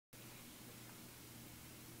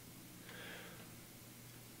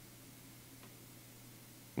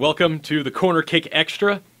Welcome to the Corner Kick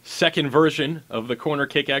Extra, second version of the Corner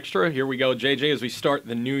Kick Extra. Here we go, JJ, as we start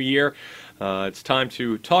the new year. It's time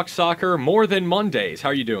to talk soccer more than Mondays. How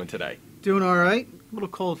are you doing today? Doing all right. A little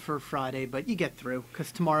cold for Friday, but you get through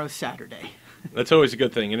because tomorrow's Saturday. That's always a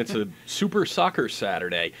good thing, and it's a Super Soccer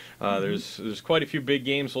Saturday. There's quite a few big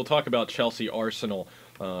games. We'll talk about Chelsea-Arsenal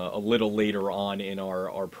a little later on in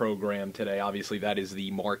our program today. Obviously, that is the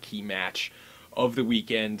marquee match of the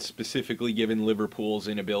weekend, specifically given Liverpool's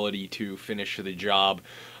inability to finish the job.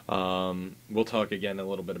 We'll talk again a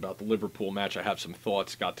little bit about the Liverpool match. I have some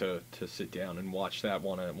thoughts. Got to sit down and watch that.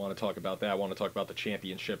 Want to talk about that. Want to talk about the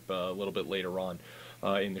championship a little bit later on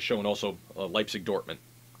in the show, and also Leipzig-Dortmund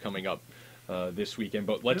coming up this weekend.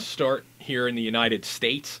 But let's start here in the United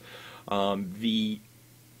States. The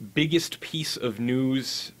biggest piece of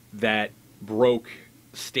news that broke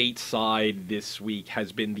stateside this week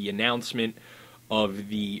has been the announcement of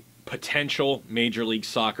the potential Major League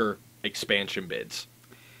Soccer expansion bids.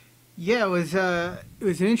 Yeah, it was an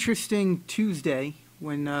interesting Tuesday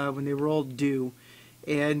when they were all due,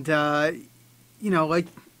 and like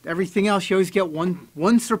everything else, you always get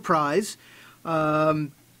one surprise.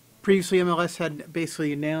 Previously, MLS had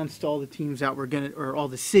basically announced all the teams that were all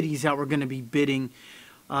the cities that were gonna be bidding.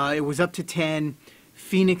 It was up to 10.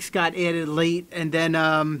 Phoenix got added late, and then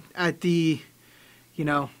at the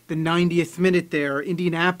 90th minute there,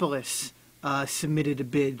 Indianapolis submitted a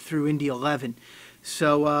bid through Indy 11.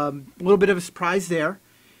 So a little bit of a surprise there.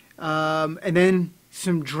 And then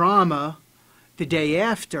some drama the day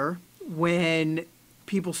after when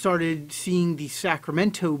people started seeing the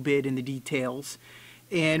Sacramento bid in the details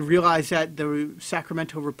and realized that the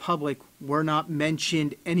Sacramento Republic were not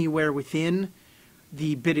mentioned anywhere within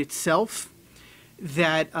the bid itself.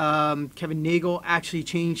 That Kevin Nagel actually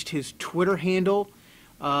changed his Twitter handle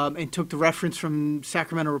and took the reference from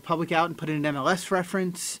Sacramento Republic out and put in an MLS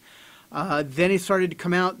reference. Then it started to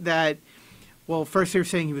come out that, well, first they were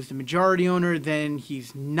saying he was the majority owner, then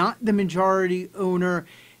he's not the majority owner,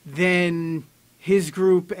 then his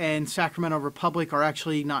group and Sacramento Republic are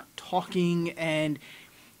actually not talking, and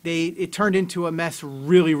it turned into a mess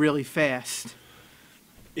really, really fast.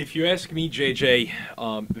 If you ask me, JJ,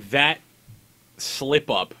 that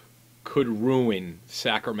slip-up could ruin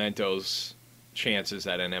Sacramento's chances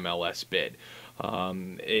at an MLS bid.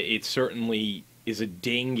 It certainly is a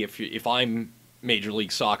ding. If I'm Major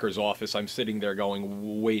League Soccer's office, I'm sitting there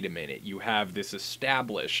going, wait a minute, you have this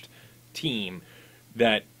established team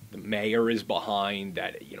that the mayor is behind,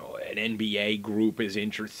 that an NBA group is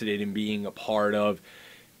interested in being a part of,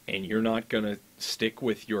 and you're not going to stick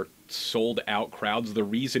with your sold-out crowds. The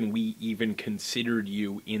reason we even considered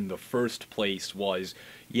you in the first place was,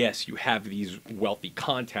 yes, you have these wealthy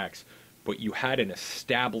contacts, but you had an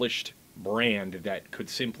established brand that could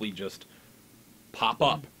simply just pop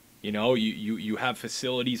up. You have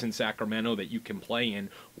facilities in Sacramento that you can play in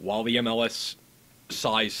while the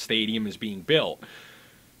MLS-sized stadium is being built.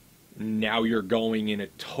 Now you're going in a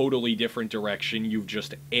totally different direction. You've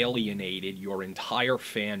just alienated your entire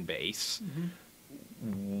fan base.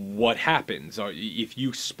 Mm-hmm. What happens? If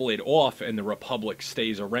you split off and the Republic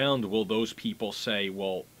stays around, will those people say,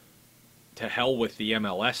 well, to hell with the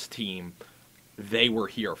MLS team, they were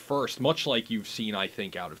here first, much like you've seen, I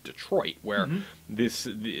think, out of Detroit, where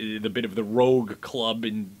the bit of the rogue club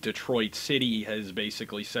in Detroit City has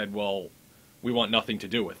basically said, well, we want nothing to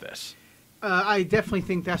do with this. I definitely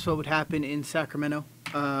think that's what would happen in Sacramento.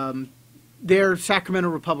 They're Sacramento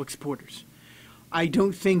Republic supporters. I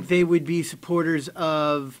don't think they would be supporters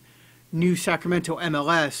of New Sacramento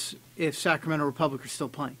MLS if Sacramento Republic are still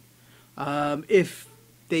playing. If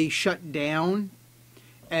they shut down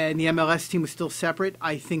and the MLS team was still separate,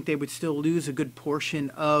 I think they would still lose a good portion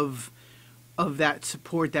of that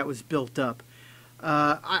support that was built up.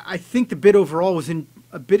 I think the bid overall was in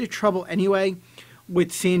a bit of trouble anyway,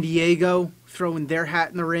 with San Diego throwing their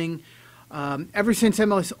hat in the ring. Ever since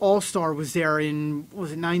MLS All-Star was there in,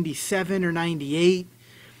 was it 97 or 98,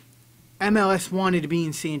 MLS wanted to be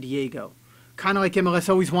in San Diego. Kind of like MLS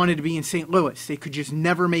always wanted to be in St. Louis. They could just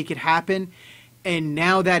never make it happen. And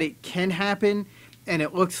now that it can happen, and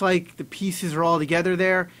it looks like the pieces are all together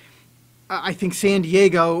there, I think San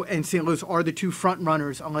Diego and St. Louis are the two front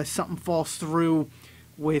runners unless something falls through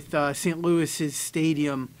with St. Louis's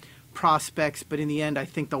stadium prospects. But in the end, I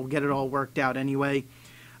think they'll get it all worked out anyway.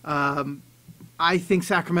 I think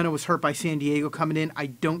Sacramento was hurt by San Diego coming in. I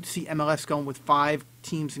don't see MLS going with 5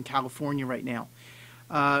 teams in California right now.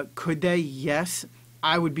 Could they? Yes.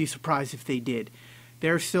 I would be surprised if they did.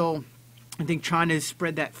 They're still, I think, trying to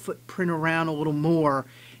spread that footprint around a little more.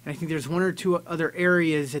 And I think there's 1 or 2 other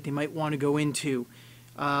areas that they might want to go into.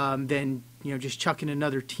 than just chucking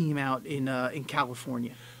another team out in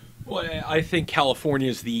California. Well, I think California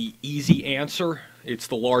is the easy answer. It's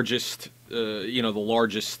the largest, the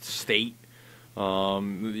largest state.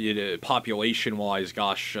 Population-wise,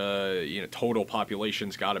 gosh, total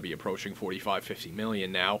population's got to be approaching 45, 50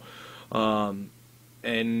 million now.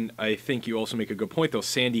 And I think you also make a good point, though.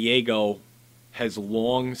 San Diego has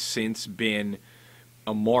long since been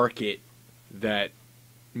a market that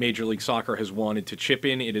Major League Soccer has wanted to chip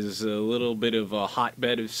in. It is a little bit of a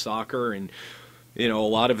hotbed of soccer, and a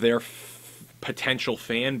lot of their potential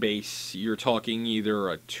fan base, you're talking either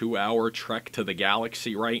a 2-hour trek to the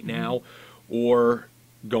Galaxy right now, or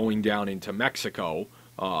going down into Mexico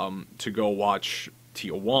to go watch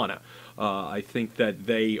Tijuana. I think that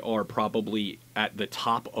they are probably at the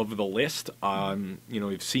top of the list.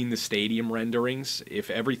 We've seen the stadium renderings. If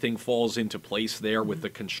everything falls into place there with the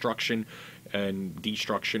construction and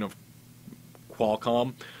destruction of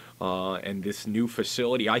Qualcomm and this new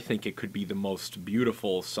facility, I think it could be the most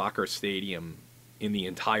beautiful soccer stadium in the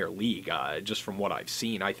entire league, just from what I've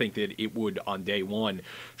seen. I think that it would, on day one,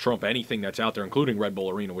 trump anything that's out there, including Red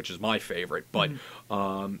Bull Arena, which is my favorite. But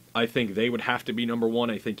I think they would have to be number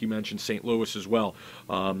one. I think you mentioned St. Louis as well.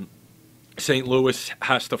 St. Louis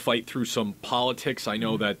has to fight through some politics. I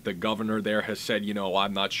know that the governor there has said,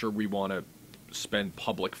 I'm not sure we want to spend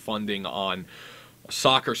public funding on a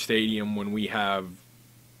soccer stadium when we have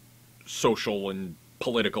social and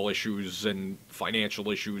political issues and financial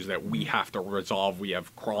issues that we have to resolve. We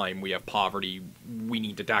have crime, we have poverty, we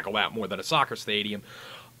need to tackle that more than a soccer stadium.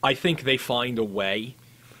 I think they find a way.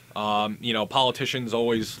 Politicians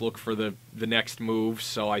always look for the next move,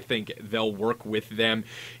 so I think they'll work with them.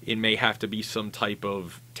 It may have to be some type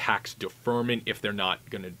of tax deferment if they're not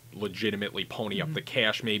going to legitimately pony up the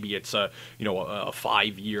cash. Maybe it's a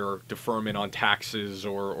 5-year deferment on taxes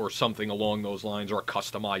or something along those lines, or a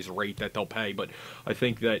customized rate that they'll pay. But I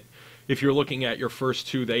think that if you're looking at your first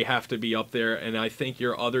two, they have to be up there. And I think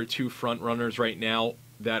your other two front runners right now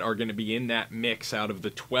that are going to be in that mix out of the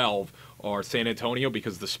 12 are San Antonio,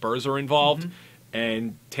 because the Spurs are involved,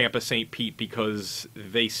 and Tampa St. Pete, because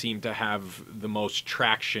they seem to have the most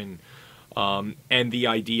traction, and the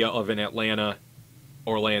idea of an Atlanta,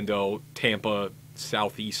 Orlando, Tampa,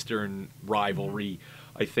 Southeastern rivalry,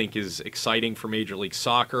 I think is exciting for Major League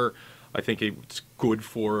Soccer. I think it's good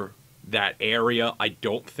for that area. I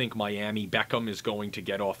don't think Miami Beckham is going to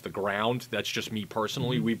get off the ground. That's just me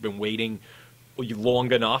personally. We've been waiting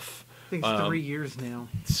long enough. I think it's 3 years now.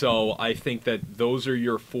 So I think that those are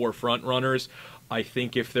your four front runners. I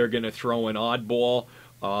think if they're going to throw an oddball,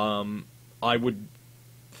 I would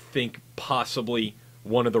think possibly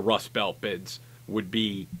one of the Rust Belt bids would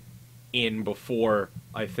be in before,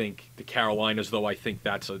 I think, the Carolinas, though I think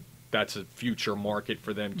that's a future market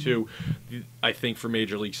for them too. I think for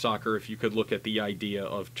Major League Soccer, if you could look at the idea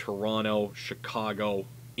of Toronto, Chicago,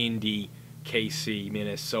 Indy, KC,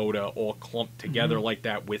 Minnesota, all clumped together like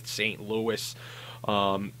that with St. Louis.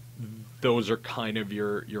 Those are kind of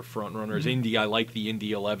your front runners. Indy, I like the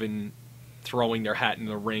Indy 11 throwing their hat in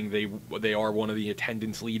the ring. They are one of the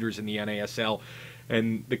attendance leaders in the NASL.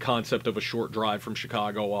 And the concept of a short drive from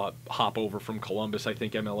Chicago, hop over from Columbus, I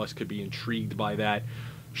think MLS could be intrigued by that.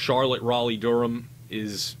 Charlotte, Raleigh, Durham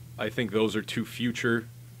I think those are two future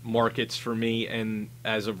markets for me, and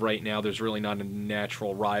as of right now, there's really not a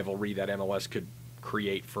natural rivalry that MLS could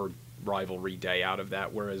create for rivalry day out of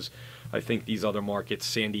that, whereas I think these other markets,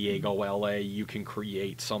 San Diego, LA, you can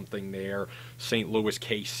create something there. St. Louis,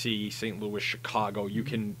 KC, St. Louis, Chicago, you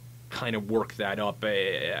can kind of work that up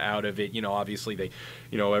out of it. Obviously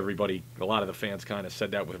everybody, a lot of the fans kind of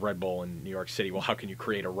said that with Red Bull in New York City. Well, how can you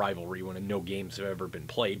create a rivalry when no games have ever been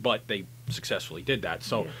played? But they successfully did that.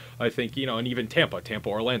 So I think, and even Tampa,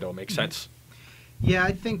 Orlando makes sense. Yeah,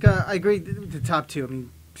 I think I agree with the top two. I mean,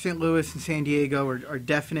 St. Louis and San Diego are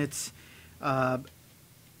definites. I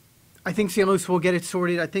think St. Louis will get it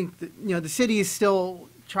sorted. I think the city is still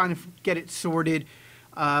trying to get it sorted.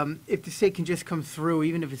 If the state can just come through,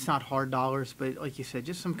 even if it's not hard dollars, but like you said,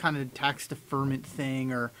 just some kind of tax deferment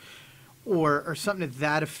thing or something to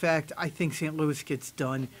that effect, I think St. Louis gets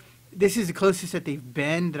done. This is the closest that they've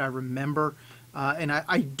been that I remember, and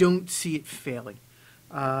I don't see it failing.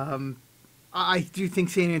 I do think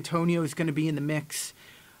San Antonio is going to be in the mix,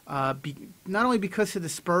 not only because of the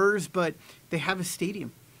Spurs, but they have a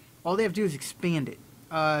stadium. All they have to do is expand it.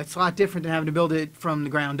 It's a lot different than having to build it from the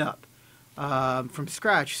ground up. From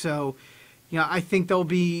scratch. So, I think they'll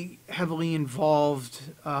be heavily involved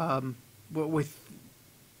with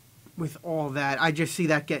all that. I just see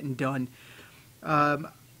that getting done.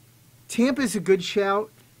 Tampa's a good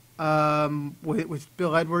shout with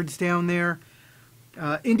Bill Edwards down there.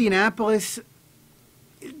 Indianapolis,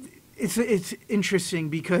 it's interesting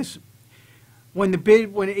because when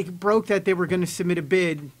it broke that they were going to submit a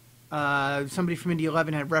bid, somebody from Indy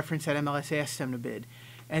 11 had referenced that MLS asked them to bid.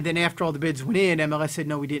 And then after all the bids went in, MLS said,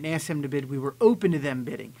 no, we didn't ask them to bid. We were open to them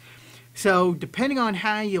bidding. So depending on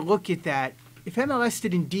how you look at that, if MLS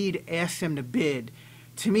did indeed ask them to bid,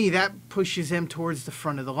 to me, that pushes them towards the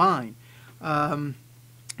front of the line.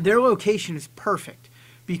 Their location is perfect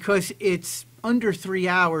because it's under 3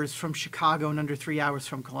 hours from Chicago and under 3 hours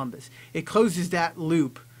from Columbus. It closes that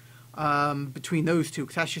loop between those two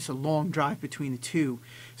because that's just a long drive between the two.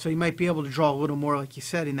 So you might be able to draw a little more, like you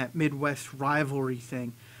said, in that Midwest rivalry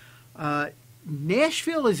thing.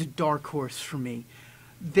 Nashville is a dark horse for me.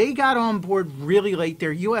 They got on board really late.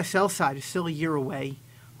 Their USL side is still a year away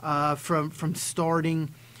from starting.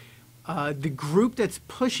 The group that's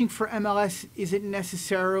pushing for MLS isn't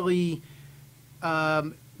necessarily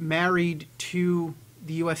married to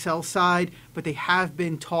the USL side, but they have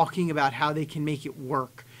been talking about how they can make it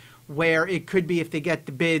work. Where it could be if they get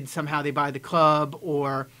the bid, somehow they buy the club,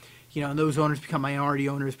 or those owners become minority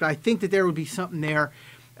owners. But I think that there would be something there.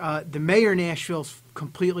 The mayor of Nashville's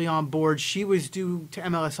completely on board. She was due to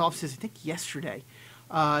MLS offices, I think, yesterday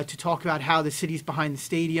to talk about how the city's behind the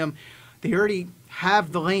stadium. They already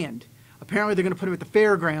have the land. Apparently, they're going to put it at the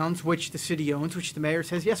fairgrounds, which the city owns, which the mayor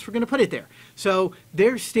says, yes, we're going to put it there. So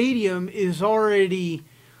their stadium is already,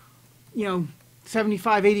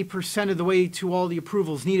 75, 80% of the way to all the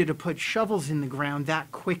approvals needed to put shovels in the ground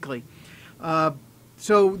that quickly.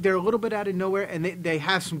 So they're a little bit out of nowhere, and they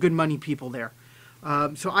have some good money people there.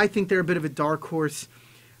 So I think they're a bit of a dark horse.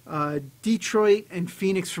 Detroit and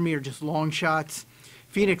Phoenix, for me, are just long shots.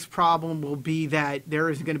 Phoenix problem will be that there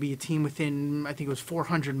isn't going to be a team within, I think it was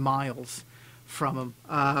 400 miles from them.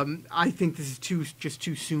 I think this is just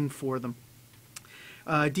too soon for them.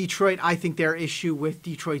 Detroit, I think their issue with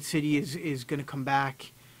Detroit City is going to come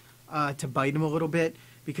back to bite them a little bit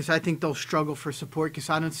because I think they'll struggle for support because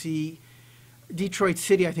I don't see Detroit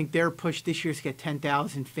City. I think their push this year is to get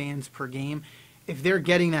 10,000 fans per game. If they're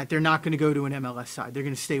getting that, they're not going to go to an MLS side. They're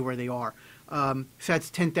going to stay where they are. So that's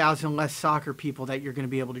 10,000 less soccer people that you're going to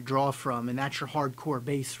be able to draw from, and that's your hardcore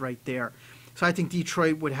base right there. So I think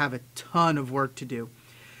Detroit would have a ton of work to do.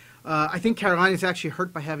 I think Carolina's actually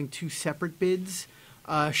hurt by having two separate bids.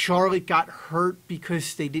 Charlotte got hurt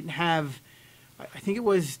because they didn't have, I think it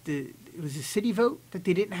was the city vote that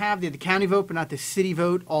they didn't have. They had the county vote, but not the city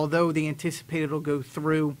vote, although they anticipated it'll go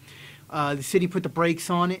through. The city put the brakes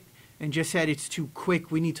on it and just said it's too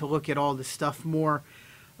quick. We need to look at all this stuff more.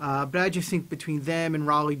 But I just think between them and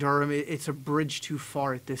Raleigh-Durham, it's a bridge too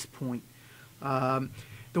far at this point. The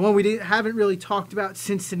one we haven't really talked about,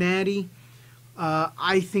 Cincinnati,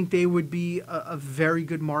 I think they would be a very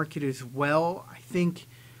good market as well. I think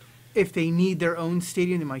if they need their own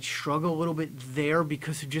stadium, they might struggle a little bit there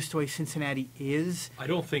because of just the way Cincinnati is. I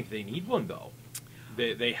don't think they need one, though.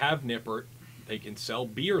 They have Nippert. They can sell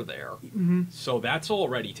beer there. So that's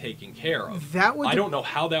already taken care of. I don't know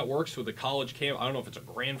how that works with the college camp. I don't know if it's a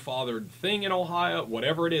grandfathered thing in Ohio,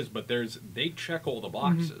 whatever it is, but they check all the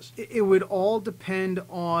boxes. It would all depend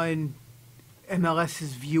on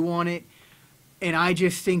MLS's view on it, and I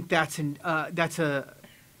just think that's a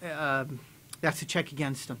check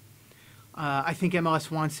against them. I think MLS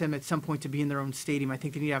wants them at some point to be in their own stadium. I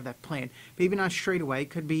think they need to have that plan. Maybe not straight away. It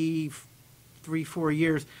could be 3-4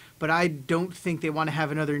 years, but I don't think they want to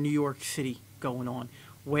have another New York City going on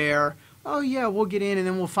where, oh yeah, we'll get in and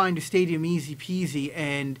then we'll find a stadium easy peasy,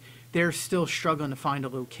 and they're still struggling to find a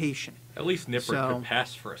location. At least Nippert could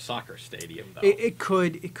pass for a soccer stadium, though. It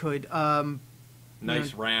could.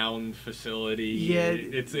 Nice round facility. Yeah,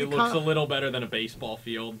 it looks a little better than a baseball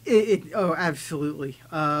field. Oh, absolutely.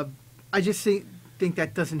 I just think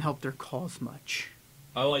that doesn't help their cause much.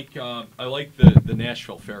 I like the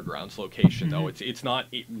Nashville Fairgrounds location, though. It's not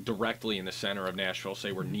directly in the center of Nashville,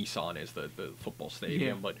 say where Nissan is, the football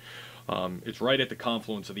stadium, but it's right at the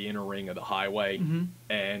confluence of the inner ring of the highway,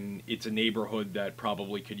 and it's a neighborhood that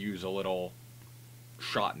probably could use a little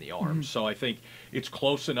shot in the arm. So I think it's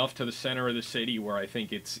close enough to the center of the city where I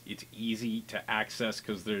think it's easy to access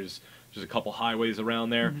because there's a couple highways around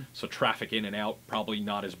there, so traffic in and out probably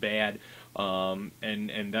not as bad. And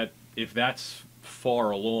that if that's far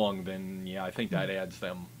along, then yeah, I think that adds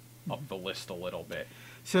them up the list a little bit.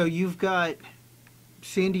 So you've got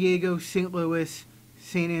San Diego, St. Louis,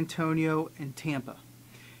 San Antonio, and Tampa.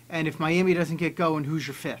 And if Miami doesn't get going, who's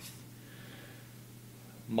your fifth?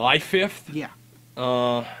 My fifth? Yeah.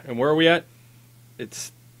 And where are we at?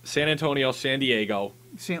 It's San Antonio, San Diego,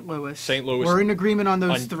 St. Louis. St. Louis. We're in agreement on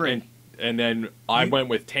those three. And then I went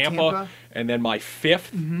with Tampa, and then my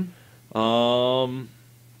fifth, I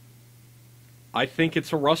think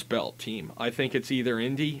it's a Rust Belt team. I think it's either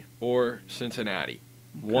Indy or Cincinnati.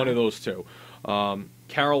 Okay. One of those two.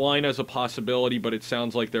 Carolina's a possibility, but it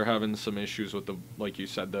sounds like they're having some issues with like you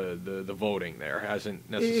said, the voting there hasn't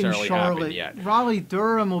necessarily happened yet.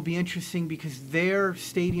 Raleigh-Durham will be interesting because their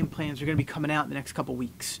stadium plans are going to be coming out in the next couple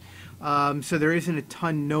weeks. So there isn't a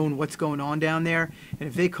ton known what's going on down there. And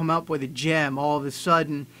if they come up with a gem, all of a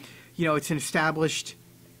sudden, it's an established,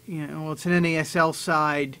 it's an NASL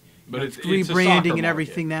side, but it's rebranding and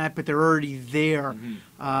everything but they're already there,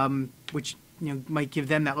 which might give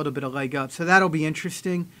them that little bit of leg up. So that'll be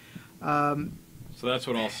interesting. So that's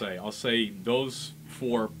what I'll say. I'll say those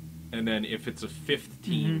four, and then if it's a fifth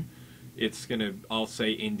team, I'll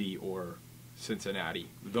say Indy or Cincinnati.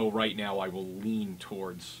 Though right now I will lean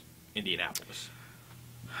towards Indianapolis.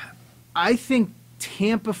 I think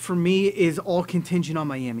Tampa for me is all contingent on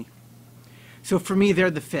Miami. So for me,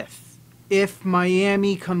 they're the fifth. If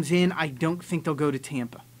Miami comes in, I don't think they'll go to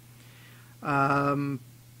Tampa.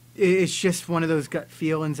 It's just one of those gut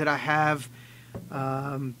feelings that I have.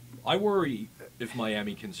 I worry if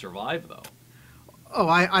Miami can survive, though. Oh,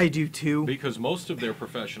 I do too. Because most of their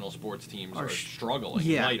professional sports teams are struggling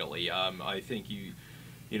mightily. I think you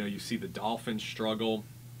see the Dolphins struggle,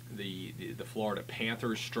 the Florida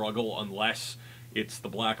Panthers struggle, unless it's the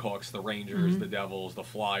Blackhawks, the Rangers, the Devils, the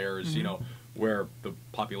Flyers. Where the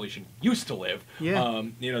population used to live. Yeah.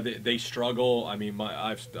 They struggle. I mean,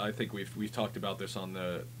 I think we've talked about this on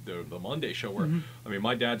the Monday show where I mean,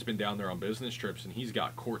 my dad's been down there on business trips and he's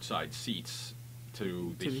got courtside seats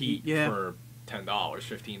to the Heat for $10,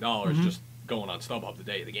 $15 just going on StubHub the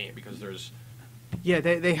day of the game because there's. Yeah,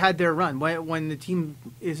 they had their run. When the team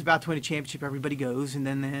is about to win a championship, everybody goes, and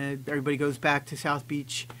then everybody goes back to South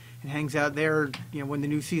Beach and hangs out there. When the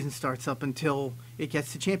new season starts up until it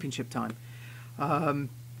gets to championship time.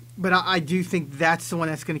 But I do think that's the one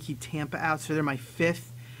that's going to keep Tampa out. So they're my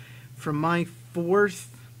fifth. For my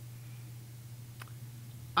fourth,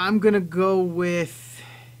 I'm going to go with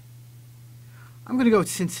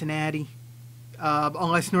Cincinnati,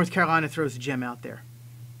 unless North Carolina throws a gem out there.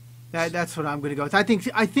 That's what I'm going to go with. I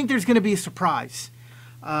think there's going to be a surprise.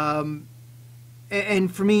 And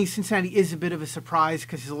for me, Cincinnati is a bit of a surprise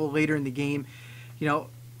because it's a little later in the game.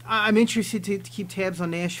 I'm interested to keep tabs on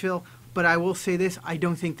Nashville. But I will say this, I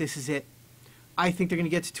don't think this is it. I think they're going to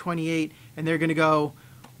get to 28, and they're going to go,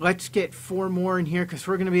 let's get 4 more in here because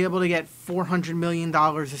we're going to be able to get $400 million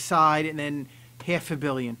aside and then $500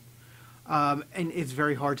 million. And it's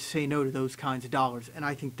very hard to say no to those kinds of dollars. And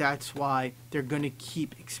I think that's why they're going to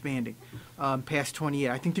keep expanding past 28.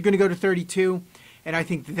 I think they're going to go to 32, and I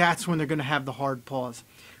think that's when they're going to have the hard pause.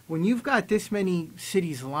 When you've got this many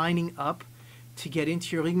cities lining up to get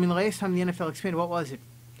into your league, I mean, the last time the NFL expanded, what was it?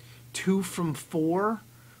 2 from 4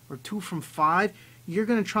 or 2 from 5, you're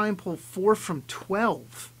going to try and pull 4 from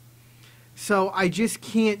 12. So I just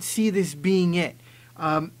can't see this being it.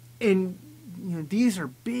 And these are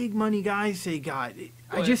big money guys they got.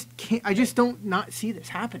 I just can't. I just don't not see this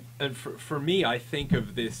happen. And for me, I think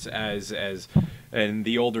of this as and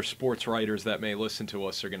the older sports writers that may listen to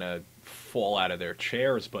us are going to fall out of their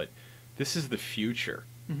chairs, but this is the future,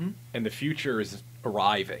 and the future is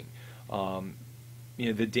arriving.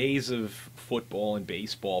 The days of football and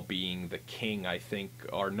baseball being the king, I think,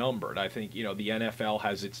 are numbered. I think, the NFL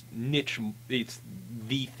has its niche. It's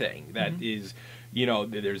the thing that is,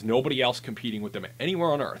 there's nobody else competing with them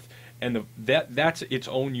anywhere on earth. And that's its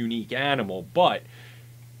own unique animal. But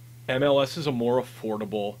MLS is a more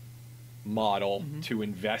affordable model to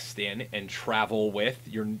invest in and travel with.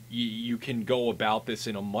 You can go about this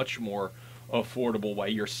in a much more affordable way.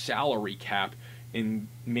 Your salary cap in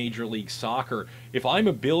Major League Soccer, if I'm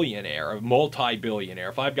a billionaire, a multi-billionaire,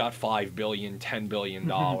 if I've got $5 billion, $10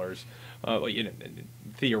 billion,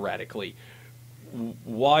 theoretically,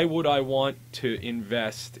 why would I want to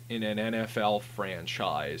invest in an NFL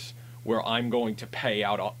franchise where I'm going to pay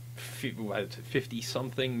out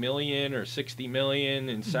 50-something million or 60 million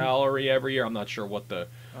in salary every year? I'm not sure what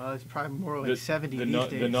it's probably more like 70 these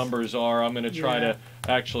days. The numbers are. I'm going to try to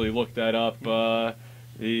actually look that up.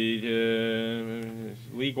 The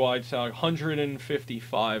league-wide salary,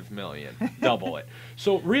 $155 million, double it.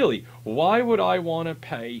 So really, why would I want to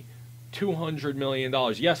pay $200 million?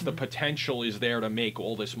 Yes, the potential is there to make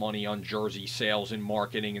all this money on jersey sales and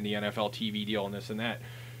marketing and the NFL TV deal and this and that.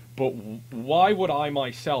 But why would I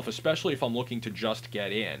myself, especially if I'm looking to just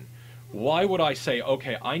get in, why would I say,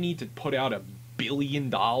 okay, I need to put out $1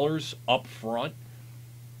 billion up front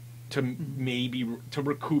to maybe to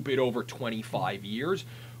recoup it over 25 years?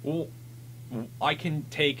 Well, I can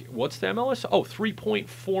take, what's the MLS? Oh,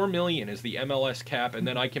 3.4 million is the MLS cap, and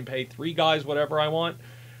then I can pay 3 guys whatever I want.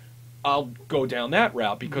 I'll go down that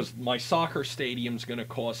route because my soccer stadium's going to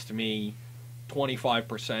cost me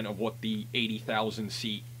 25% of what the 80,000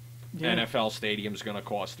 seat NFL stadium's going to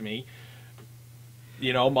cost me.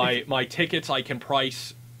 You know, my tickets I can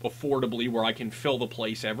price affordably where I can fill the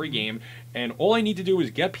place every game, and all I need to do is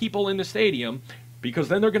get people in the stadium, because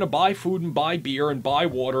then they're going to buy food and buy beer and buy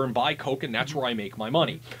water and buy Coke, and that's where I make my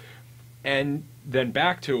money. And then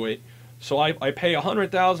back to it, so I pay $100,000,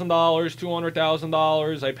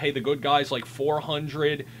 $200,000, I pay the good guys like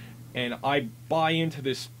 $400,000, and I buy into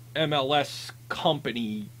this MLS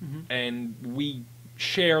company, and we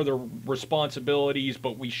share the responsibilities,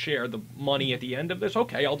 but we share the money at the end of this.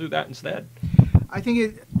 Okay, I'll do that instead. I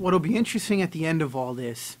think what'll be interesting at the end of all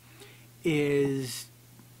this is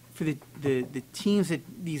for the teams that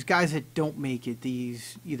these guys that don't make it,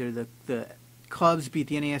 these either the clubs, be it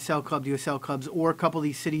the NASL club, the USL clubs, or a couple of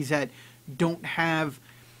these cities that don't have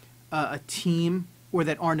a team or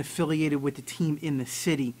that aren't affiliated with the team in the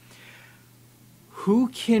city. Who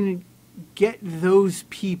can get those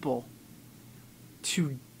people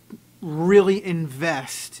to really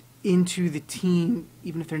invest into the team,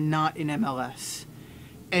 even if they're not in MLS,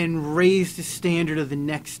 and raise the standard of the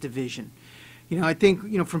next division? You know, I think,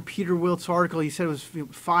 you know, from Peter Wilt's article, he said it was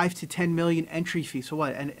 5 to 10 million entry fee. So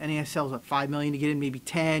what? NASL is about 5 million to get in, maybe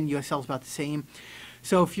 10. USL is about the same.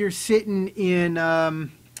 So if you're sitting in,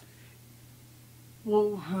 what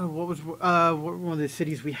was one of the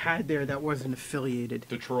cities we had there that wasn't affiliated?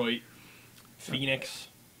 Detroit, Phoenix.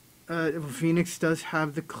 Phoenix does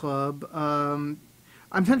have the club.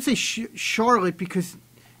 I'm trying to say Charlotte because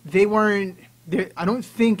they weren't. I don't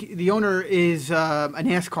think the owner is a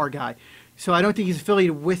NASCAR guy, so I don't think he's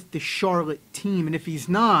affiliated with the Charlotte team. And if he's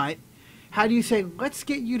not, how do you say, let's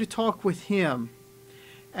get you to talk with him,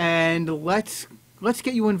 and let's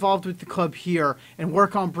get you involved with the club here and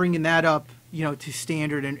work on bringing that up, you know, to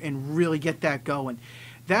standard and really get that going.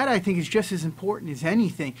 That, I think, is just as important as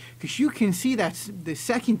anything, because you can see that the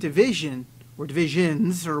second division or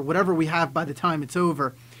divisions or whatever we have by the time it's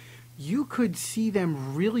over, you could see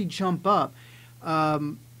them really jump up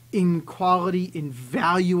in quality, in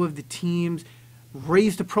value of the teams,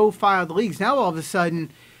 raise the profile of the leagues. Now, all of a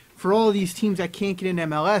sudden, for all of these teams that can't get in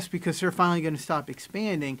MLS because they're finally going to stop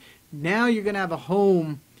expanding, now you're going to have a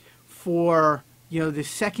home for, you know, the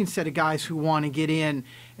second set of guys who want to get in.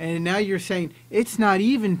 And now you're saying it's not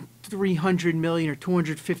even 300 million or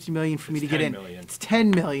 250 million for me to get in. It's 10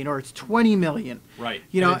 million or it's 20 million. Right.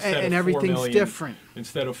 You know, and everything's different.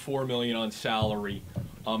 Instead of 4 million on salary,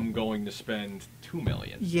 I'm going to spend 2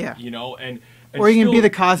 million. Yeah. You know, and or you can be the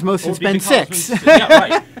Cosmos and spend 6. Yeah,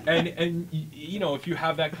 right. And you know, if you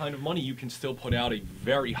have that kind of money, you can still put out a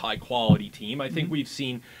very high quality team. I think we've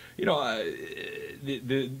seen, you know,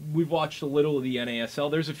 we've watched a little of the NASL.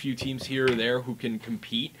 There's a few teams here or there who can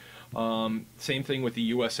compete. Same thing with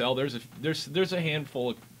the USL. There's a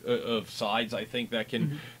handful of sides, I think, that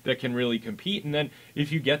can really compete. And then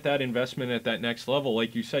if you get that investment at that next level,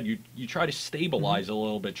 like you said, you try to stabilize a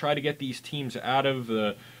little bit, try to get these teams out of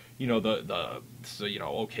the, you know, so, you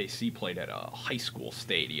know, OKC played at a high school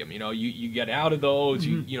stadium. You know, you get out of those.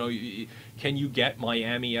 You know, can you get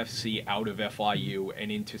Miami FC out of FIU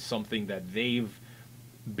and into something that they've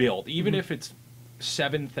built, even if it's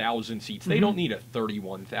 7,000 seats? They don't need a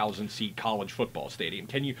 31,000 seat college football stadium.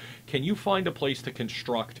 Can you find a place to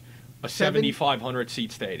construct a 7,500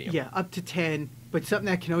 seat stadium? Yeah, up to 10, but something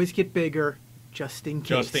that can always get bigger, just in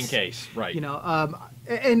case. Just in case, right? You know,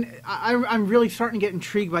 and I'm really starting to get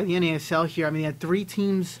intrigued by the NASL here. I mean, they had 3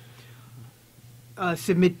 teams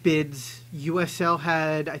submit bids. USL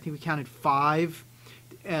had, I think we counted 5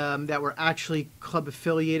 that were actually club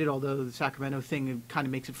affiliated, although the Sacramento thing kind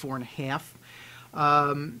of makes it 4.5.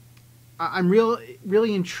 I'm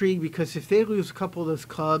really intrigued because if they lose a couple of those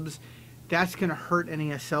clubs, that's going to hurt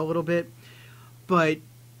NASL a little bit. But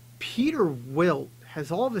Peter Wilt has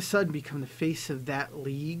all of a sudden become the face of that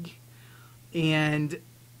league, and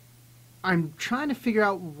I'm trying to figure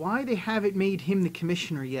out why they haven't made him the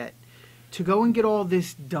commissioner yet to go and get all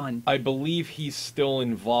this done. I believe he's still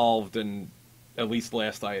involved, and at least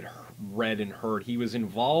last I had read and heard, he was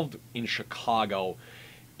involved in Chicago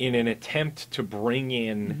in an attempt to bring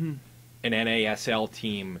in an NASL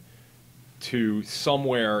team to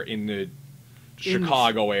somewhere in the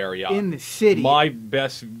Chicago area. In the city. My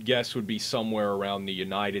best guess would be somewhere around the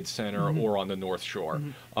United Center or on the North Shore.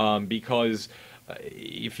 Because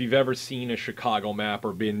if you've ever seen a Chicago map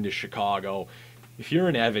or been to Chicago, if you're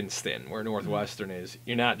in Evanston, where Northwestern is,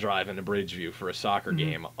 you're not driving to Bridgeview for a soccer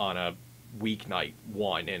game on a weeknight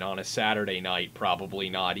one, and on a Saturday night probably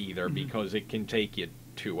not either, because it can take you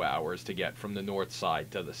 2 hours to get from the north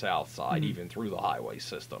side to the south side, even through the highway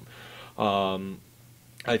system.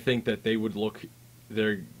 I think that they would look,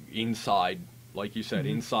 they're inside, like you said,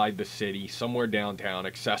 inside the city, somewhere downtown,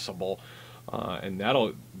 accessible, and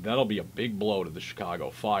that'll be a big blow to the Chicago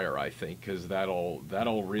Fire, I think, because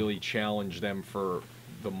that'll really challenge them for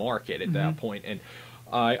the market at that point. And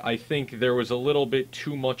I think there was a little bit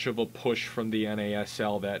too much of a push from the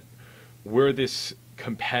NASL that we're this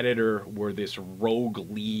competitor, we're this rogue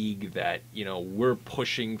league that, you know, we're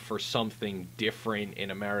pushing for something different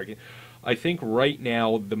in America. I think right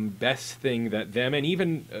now the best thing that them and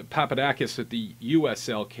even Papadakis at the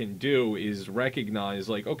USL can do is recognize,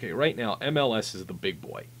 like, okay, right now MLS is the big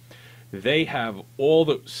boy. They have all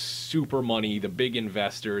the super money, the big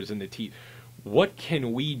investors, and the team. What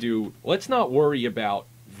can we do? Let's not worry about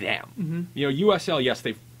them. You know, USL, yes,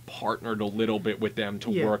 they've partnered a little bit with them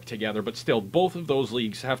to work together, but still, both of those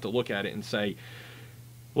leagues have to look at it and say,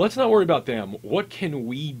 let's not worry about them. What can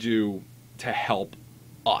we do to help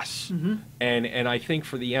us? And I think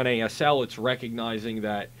for the NASL, it's recognizing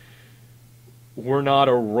that we're not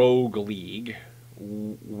a rogue league.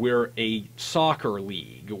 We're a soccer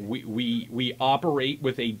league. We operate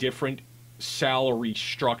with a different salary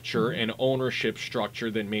structure and ownership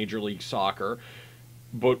structure than Major League Soccer.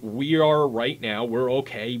 But we are, right now, we're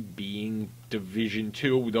okay being Division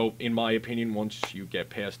II, though, in my opinion, once you get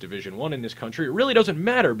past Division I in this country, it really doesn't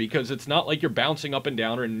matter, because it's not like you're bouncing up and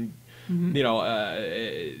down and, you know,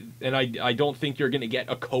 and I don't think you're going to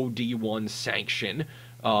get a co-D1 sanction.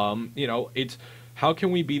 You know, it's, how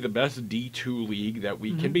can we be the best D2 league that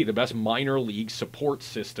we can be, the best minor league support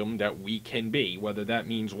system that we can be, whether that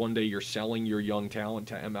means one day you're selling your young talent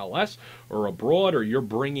to MLS or abroad, or you're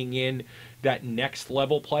bringing in that next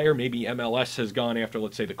level player. Maybe MLS has gone after,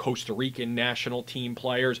 let's say, the Costa Rican national team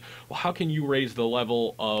players. Well, how can you raise the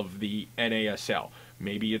level of the NASL?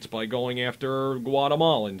 Maybe it's by going after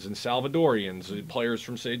Guatemalans and Salvadorians, players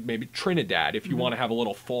from, say, maybe Trinidad, if you want to have a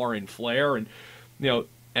little foreign flair. And, you know,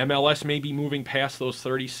 MLS may be moving past those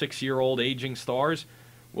 36-year-old aging stars.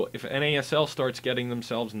 Well, if NASL starts getting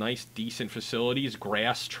themselves nice, decent facilities,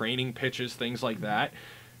 grass, training pitches, things like that,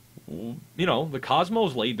 you know, the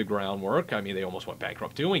Cosmos laid the groundwork. I mean, they almost went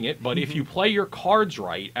bankrupt doing it. But if you play your cards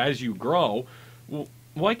right as you grow, well,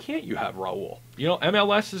 why can't you have Raul? You know,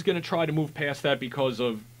 MLS is going to try to move past that because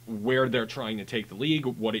of where they're trying to take the league,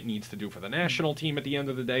 what it needs to do for the national team at the end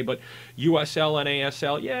of the day. But USL and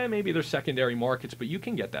ASL, yeah, maybe they're secondary markets, but you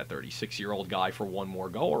can get that 36-year-old guy for one more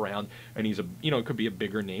go around, and he's a, you know, it could be a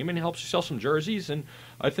bigger name and helps you sell some jerseys. And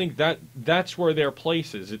I think that's where their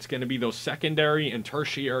place is. It's going to be those secondary and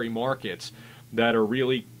tertiary markets that are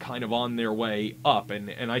really kind of on their way up.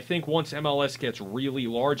 And I think once MLS gets really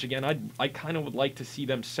large again, I kind of would like to see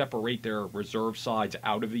them separate their reserve sides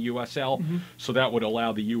out of the USL, so that would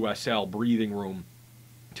allow the USL breathing room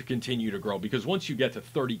to continue to grow. Because once you get to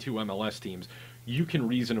 32 MLS teams, you can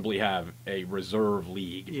reasonably have a reserve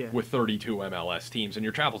league with 32 MLS teams, and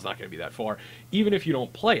your travel's not going to be that far. Even if you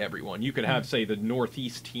don't play everyone, you could have, say, the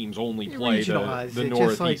Northeast teams only play the Northeast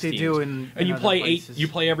just like they teams. Do in and you other play places. you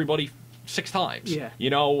play everybody 6 times. Yeah. You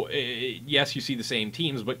know, yes, you see the same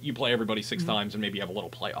teams, but you play everybody 6 times and maybe have a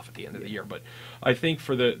little playoff at the end of the year. But I think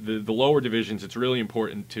for the lower divisions, it's really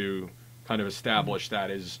important to kind of establish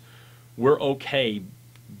that is we're okay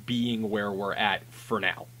being where we're at for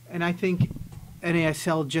now. And I think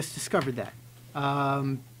NASL just discovered that.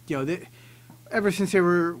 You know, ever since they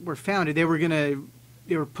were founded, they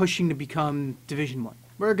were pushing to become Division I.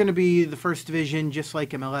 We're going to be the first division, just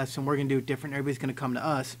like MLS, and we're going to do it different. Everybody's going to come to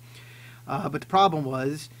us. But the problem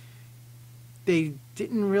was they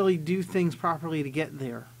didn't really do things properly to get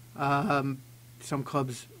there. Some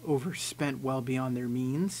clubs overspent well beyond their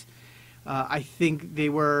means. I think they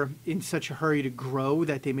were in such a hurry to grow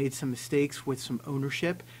that they made some mistakes with some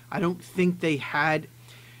ownership. I don't think they had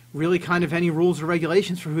really kind of any rules or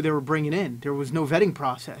regulations for who they were bringing in. There was no vetting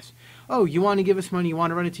process. Oh, you want to give us money, you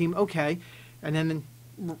want to run a team? Okay. And then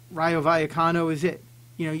Rayo Vallecano is it.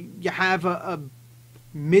 You know, you have a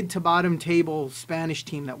mid to bottom table Spanish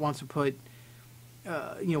team that wants to put,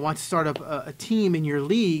 wants to start up a team in your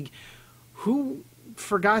league. Who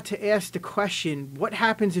forgot to ask the question, what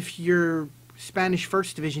happens if your Spanish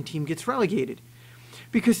first division team gets relegated?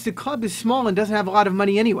 Because the club is small and doesn't have a lot of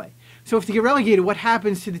money anyway. So if they get relegated, what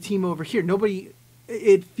happens to the team over here?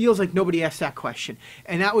 It feels like nobody asked that question.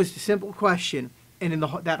 And that was the simple question. And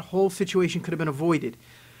that whole situation could have been avoided.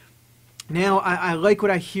 Now, I like what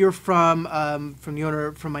I hear from the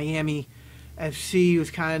owner from Miami FC, who's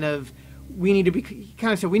kind of, we need to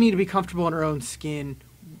be comfortable in our own skin.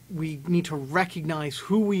 we need to recognize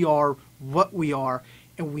who we are, what we are,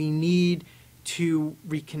 and we need to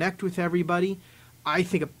reconnect with everybody. I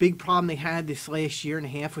think a big problem they had this last year and a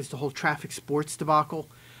half was the whole traffic sports debacle.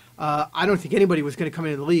 I don't think anybody was going to come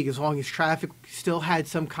into the league as long as traffic still had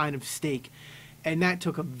some kind of stake. And that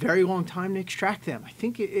took a very long time to extract them. I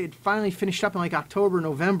think it finally finished up in like October,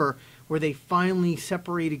 November, where they finally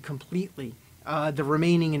separated completely the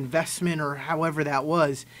remaining investment or however that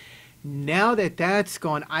was. Now that that's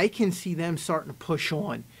gone, I can see them starting to push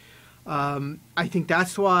on. I think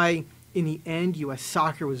that's why, in the end, U.S.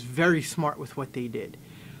 Soccer was very smart with what they did.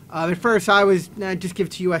 At first, I was, just give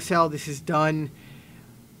it to USL, this is done.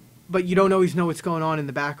 But you don't always know what's going on in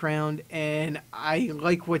the background. And I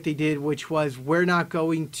like what they did, which was we're not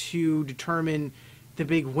going to determine the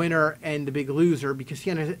big winner and the big loser because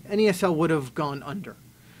the NASL would have gone under.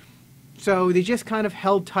 So they just kind of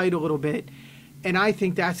held tight a little bit. And I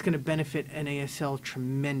think that's going to benefit NASL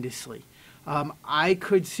tremendously. I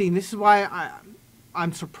could see, and this is why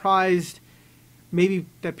I'm surprised maybe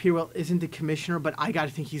that Peterwell isn't the commissioner, but I got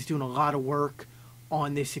to think he's doing a lot of work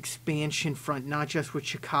on this expansion front, not just with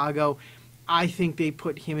Chicago. I think they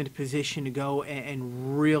put him in a position to go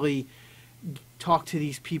and really talk to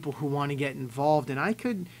these people who want to get involved.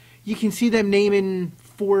 And you can see them naming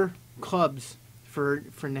 4 clubs for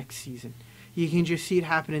next season. You can just see it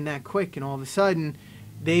happening that quick, and all of a sudden,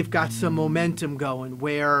 they've got some momentum going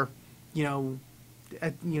where,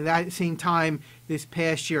 at that same time this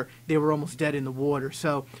past year, they were almost dead in the water.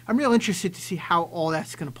 So I'm real interested to see how all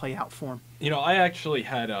that's going to play out for them. I actually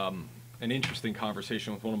had an interesting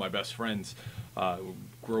conversation with one of my best friends who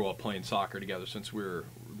grew up playing soccer together since we were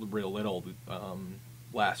real little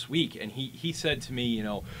last week. And he said to me,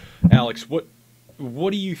 Alex, what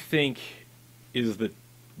do you think is the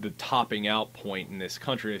topping out point in this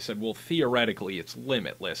country? I said, well, theoretically, it's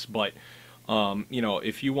limitless. But,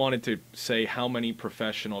 if you wanted to say how many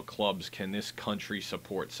professional clubs can this country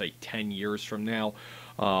support, say, 10 years from now,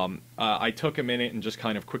 I took a minute and just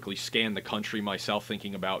kind of quickly scanned the country myself,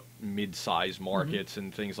 thinking about mid-size markets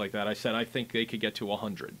and things like that. I said, I think they could get to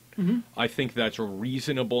 100. I think that's a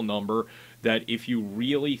reasonable number that if you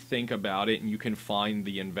really think about it and you can find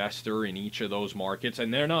the investor in each of those markets,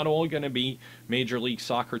 and they're not all going to be Major League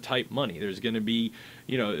Soccer type money. There's going to be,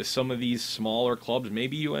 some of these smaller clubs.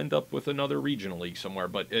 Maybe you end up with another regional league somewhere.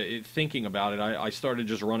 But thinking about it, I started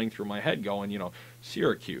just running through my head going,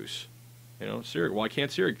 Syracuse. Why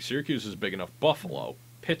can't Syracuse? Syracuse is big enough. Buffalo,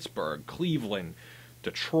 Pittsburgh, Cleveland,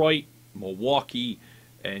 Detroit, Milwaukee,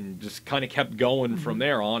 and just kind of kept going from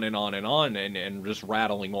there on and on and on, and just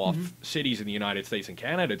rattling off cities in the United States and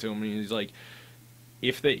Canada to him. And he's like,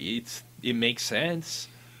 it makes sense.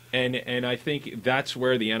 And I think that's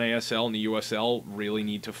where the NASL and the USL really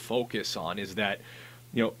need to focus on, is that,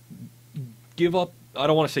 give up, I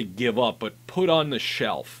don't want to say give up, but put on the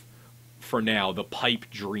shelf for now the pipe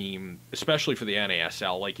dream, especially for the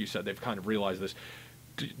NASL. Like you said, they've kind of realized this.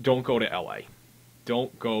 Don't go to LA.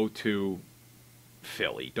 Don't go to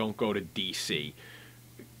Philly. Don't go to DC.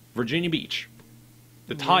 Virginia Beach.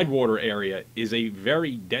 The Tidewater area is a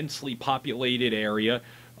very densely populated area.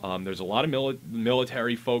 There's a lot of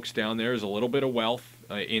military folks down there. There's a little bit of wealth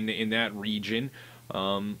in that region.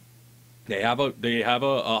 They have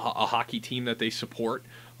a hockey team that they support.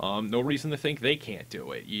 No reason to think they can't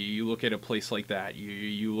do it. You look at a place like that.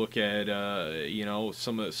 You look at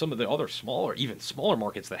some of the other even smaller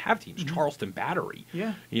markets that have teams. Charleston Battery.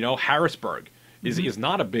 Yeah. Harrisburg is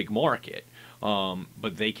not a big market,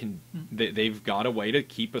 but they've got a way to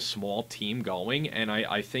keep a small team going. And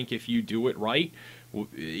I think if you do it right,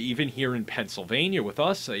 even here in Pennsylvania with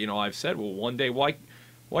us, I've said, well, one day why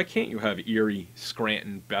can't you have Erie,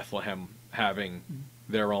 Scranton, Bethlehem having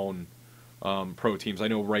their own pro teams? I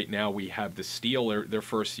know right now we have the Steel. Their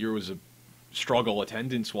first year was a struggle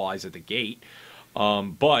attendance-wise at the gate.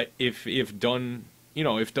 But if done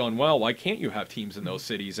well, why can't you have teams in those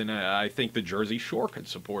cities? And I think the Jersey Shore could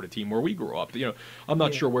support a team where we grew up. I'm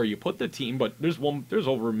not sure where you put the team, but there's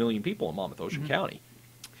over 1 million people in Monmouth, Ocean County.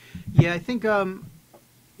 Yeah, I think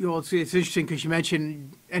it's interesting because you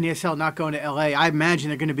mentioned NASL not going to LA. I imagine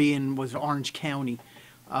they're going to be in Orange County.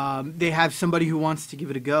 They have somebody who wants to give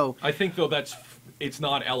it a go. I think though it's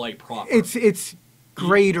not LA proper. It's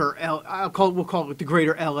greater. We'll call it the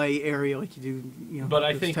greater LA area, like you do. But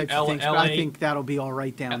I think LA. But I think that'll be all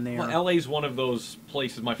right down there. Well, LA's one of those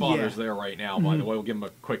places. My father's there right now. By the way, we'll give him a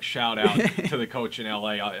quick shout out to the coach in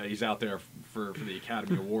LA. He's out there for the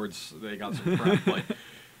Academy Awards. They got some crap, but.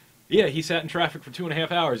 Yeah, he sat in traffic for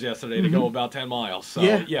 2.5 hours yesterday to go about 10 miles. So,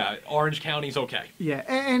 yeah, Orange County's okay. Yeah,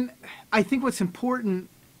 and I think what's important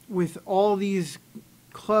with all these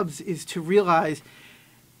clubs is to realize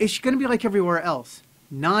it's going to be like everywhere else.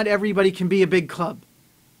 Not everybody can be a big club.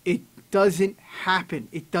 It doesn't happen.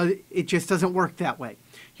 It just doesn't work that way.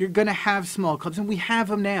 You're going to have small clubs, and we have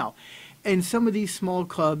them now. And some of these small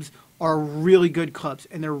clubs are really good clubs,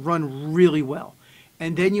 and they're run really well.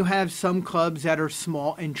 And then you have some clubs that are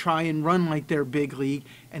small and try and run like they're big league,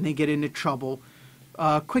 and they get into trouble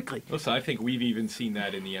quickly. Listen, I think we've even seen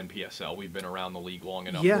that in the NPSL. We've been around the league long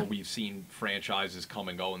enough Yeah. where we've seen franchises come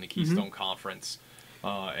and go in the Keystone Conference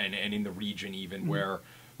and in the region even where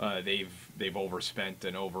they've overspent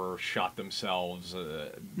and overshot themselves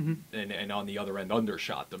and on the other end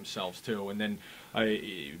undershot themselves too. And then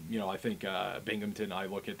I think Binghamton, I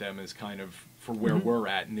look at them as kind of for where we're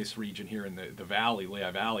at in this region here in the Valley, Lehigh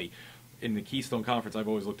Valley. In the Keystone Conference, I've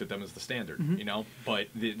always looked at them as the standard, But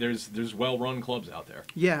there's well-run clubs out there.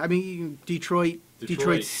 Yeah, I mean, Detroit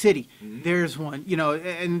City, there's one,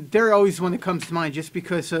 and they're always one that comes to mind just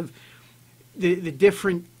because of the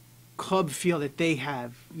different club feel that they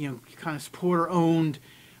have, kind of supporter-owned.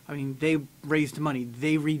 I mean, they raised money.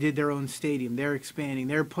 They redid their own stadium. They're expanding.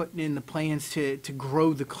 They're putting in the plans to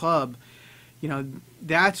grow the club.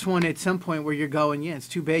 That's one at some point where you're going, yeah, it's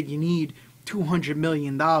too bad you need $200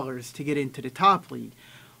 million to get into the top league.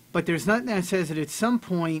 But there's nothing that says that at some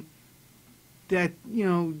point that,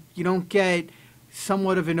 you don't get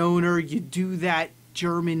somewhat of an owner. You do that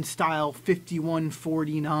German-style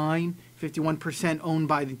 51-49, 51% owned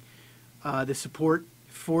by the support,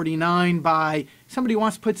 49 by somebody who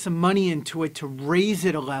wants to put some money into it to raise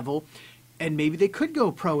it a level, and maybe they could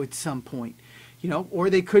go pro at some point. Or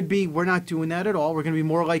they could be, we're not doing that at all. We're going to be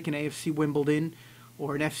more like an AFC Wimbledon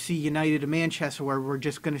or an FC United of Manchester where we're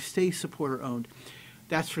just going to stay supporter-owned.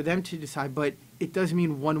 That's for them to decide, but it doesn't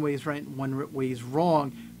mean one way is right and one way is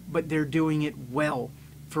wrong, but they're doing it well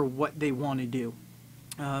for what they want to do.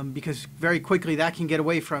 Because very quickly that can get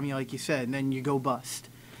away from you, like you said, and then you go bust.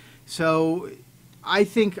 So I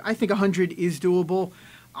think 100 is doable.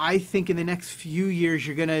 I think in the next few years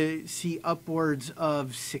you're going to see upwards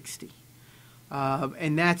of 60.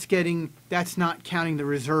 And that's not counting the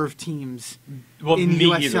reserve teams in the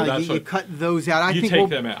USL. You cut those out. I think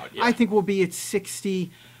them out. Yeah. I think we'll be at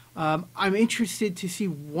 60. I'm interested to see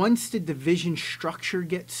once the division structure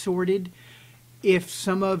gets sorted, if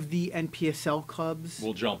some of the NPSL clubs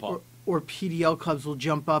will jump up or PDL clubs will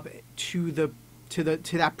jump up to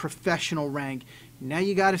that professional rank. Now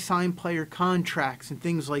you got to sign player contracts and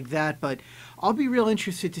things like that. But I'll be real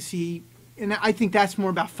interested to see. And I think that's more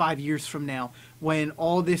about 5 years from now when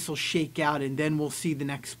all this will shake out, and then we'll see the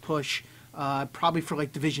next push, probably for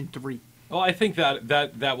like Division 3. Well, I think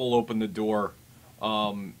that will open the door.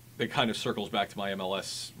 That kind of circles back to my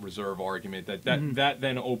MLS reserve argument. That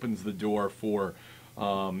then opens the door for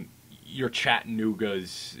your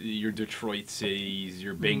Chattanoogas, your Detroit Cities,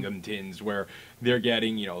 your Binghamtons, where they're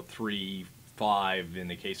getting 3, 5 in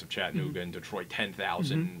the case of Chattanooga and Detroit,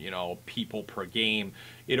 10,000 people per game.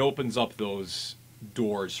 It opens up those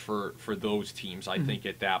doors for those teams, I think,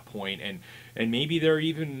 at that point. And maybe they're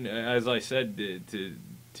even, as I said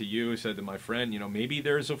to you, said to my friend, maybe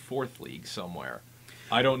there's a fourth league somewhere.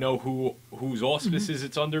 I don't know whose auspices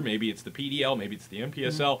it's under. Maybe it's the PDL, maybe it's the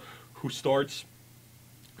NPSL, who starts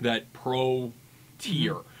that pro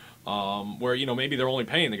tier, where maybe they're only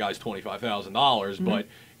paying the guys $25,000, but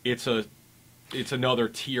it's another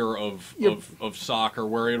tier of soccer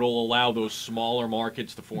where it'll allow those smaller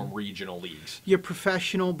markets to form regional leagues. You're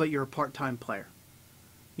professional, but you're a part-time player.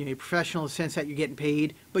 You're professional in the sense that you're getting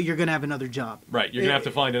paid, but you're going to have another job. Right, you're going to have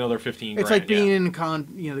to find another 15 grand. It's like being in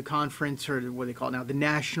the conference, or what they call it now, the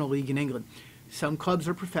National League in England. Some clubs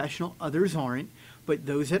are professional, others aren't, but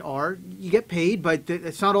those that are, you get paid, but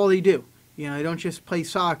that's not all they do. They don't just play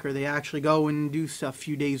soccer. They actually go and do stuff a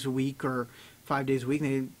few days a week or 5 days a week, and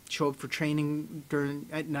they show up for training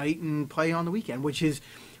at night and play on the weekend, which is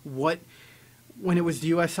what, when it was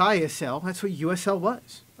the USISL, that's what USL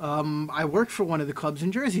was. I worked for one of the clubs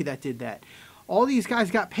in Jersey that did that. All these guys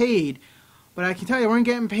got paid, but I can tell you, they weren't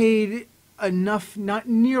getting paid enough, not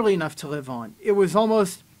nearly enough to live on. It was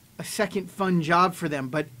almost a second fun job for them,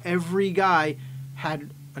 but every guy had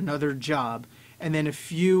another job. And then a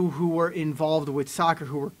few who were involved with soccer,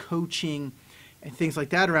 who were coaching and things like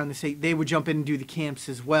that around the state, they would jump in and do the camps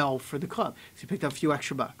as well for the club. So you picked up a few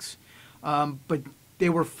extra bucks. But they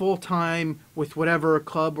were full-time with whatever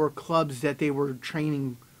club or clubs that they were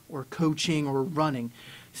training or coaching or running.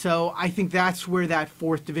 So I think that's where that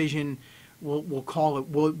fourth division, we'll call it,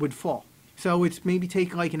 would fall. So it's maybe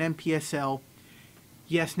taking like an NPSL.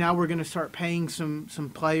 Yes, now we're going to start paying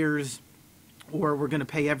some players, or we're going to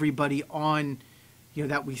pay everybody on,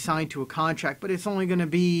 that we signed to a contract, but it's only going to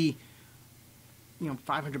be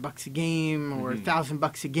 $500 a game or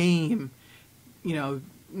 $1,000 a game, and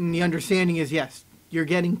the understanding is, yes, you're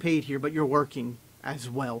getting paid here, but you're working as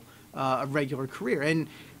well, a regular career. And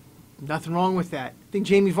nothing wrong with that. I think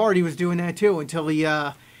Jamie Vardy was doing that too until he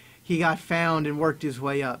got found and worked his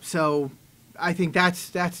way up. So I think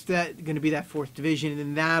that's going to be that fourth division,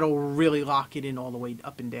 and that'll really lock it in all the way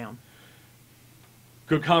up and down.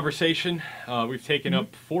 Good conversation. We've taken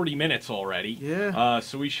up 40 minutes already. Yeah.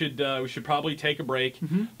 So we should probably take a break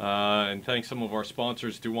and thank some of our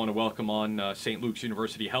sponsors. Do want to welcome on St. Luke's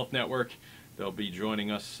University Health Network. They'll be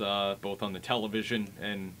joining us both on the television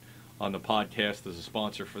and on the podcast as a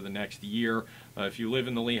sponsor for the next year. If you live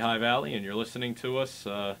in the Lehigh Valley and you're listening to us,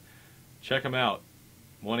 check them out.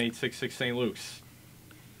 1-866 St. Luke's.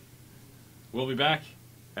 We'll be back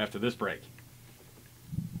after this break.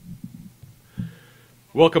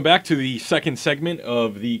 Welcome back to the second segment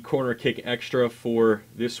of the Corner Kick Extra for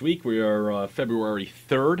this week. We are February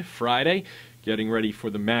 3rd, Friday, getting ready for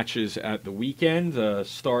the matches at the weekend.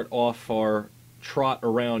 Start off our trot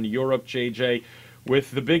around Europe, JJ,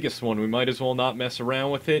 with the biggest one. We might as well not mess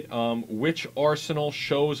around with it. Which Arsenal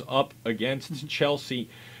shows up against Chelsea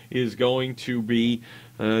is going to be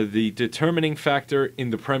the determining factor in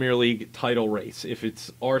the Premier League title race. If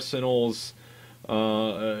it's Arsenal's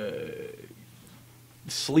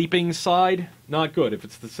sleeping side, not good. If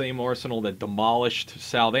it's the same Arsenal that demolished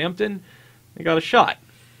Southampton, they got a shot.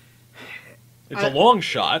 It's a long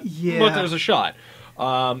shot, but there's a shot.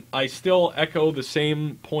 I still echo the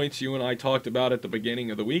same points you and I talked about at the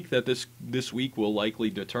beginning of the week, that this week will likely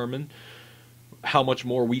determine how much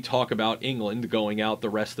more we talk about England going out the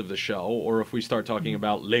rest of the show, or if we start talking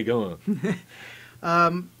about Ligue 1.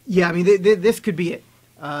 This could be it.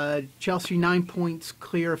 Chelsea 9 points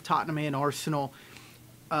clear of Tottenham and Arsenal.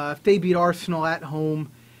 If they beat Arsenal at home,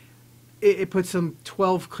 it puts them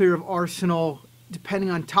 12 clear of Arsenal. Depending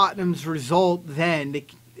on Tottenham's result, then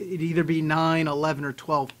it'd either be 9, 11, or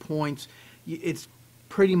 12 points. It's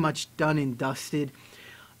pretty much done and dusted.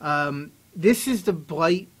 This is the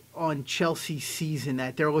blight on Chelsea's season,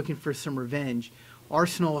 that they're looking for some revenge.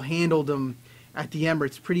 Arsenal handled them at the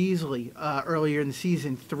Emirates pretty easily earlier in the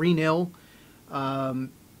season, 3-0.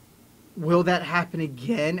 Will that happen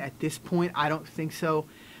again at this point? I don't think so.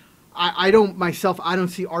 I don't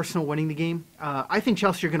see Arsenal winning the game. I think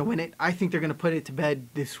Chelsea are going to win it. I think they're going to put it to bed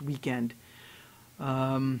this weekend.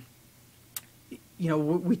 We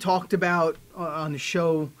talked about on the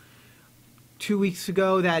show 2 weeks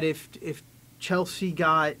ago that if Chelsea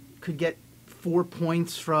could get 4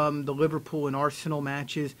 points from the Liverpool and Arsenal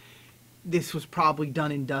matches, this was probably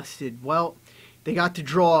done and dusted. Well, they got the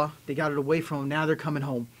draw. They got it away from them. Now they're coming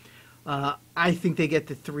home. I think they get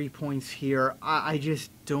the 3 points here. I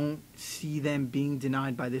just don't see them being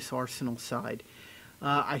denied by this Arsenal side.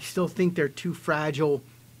 I still think they're too fragile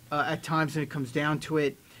at times when it comes down to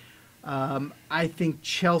it. I think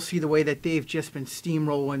Chelsea, the way that they've just been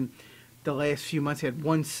steamrolling the last few months, had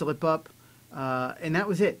one slip up, and that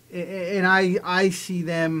was it. And I see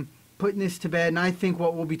them putting this to bed, and I think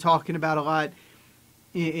what we'll be talking about a lot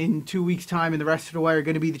in 2 weeks' time and the rest of the way are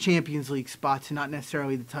going to be the Champions League spots and not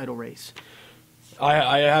necessarily the title race.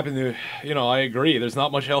 I happen to, I agree. There's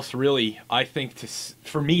not much else really, I think,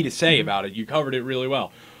 for me to say about it. You covered it really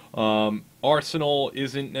well. Arsenal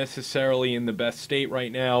isn't necessarily in the best state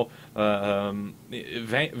right now.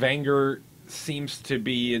 Wenger seems to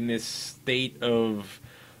be in this state of,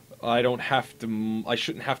 I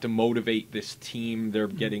shouldn't have to motivate this team. They're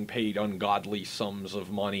getting paid ungodly sums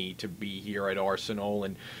of money to be here at Arsenal,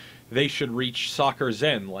 and they should reach soccer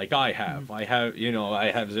zen like I have. I have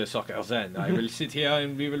the soccer zen. I will sit here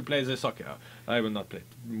and we will play the soccer. I will not play.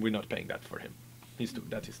 We're not paying that for him.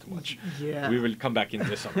 That is too much. Yeah. We will come back in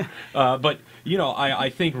this summer. But, I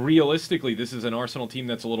think realistically this is an Arsenal team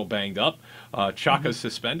that's a little banged up. Xhaka's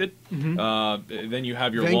suspended. Then you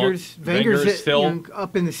have your Wenger's still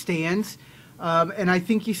up in the stands. And I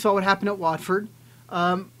think you saw what happened at Watford.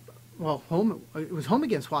 It was home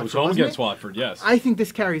against Watford. It was home against Watford, yes. I think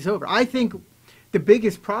this carries over. I think the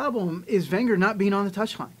biggest problem is Wenger not being on the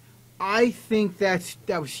touchline. I think that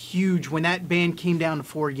was huge when that ban came down to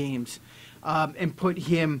 4 games. And put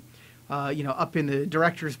him, up in the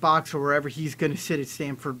director's box or wherever he's going to sit at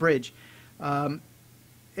Stamford Bridge. And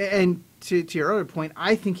to your other point,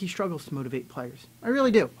 I think he struggles to motivate players. I really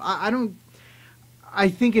do. I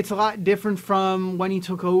think it's a lot different from when he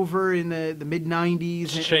took over in the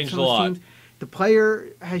mid-'90s. It's changed a lot. The player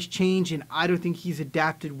has changed, and I don't think he's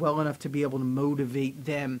adapted well enough to be able to motivate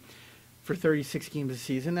them for 36 games a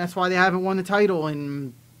season. That's why they haven't won the title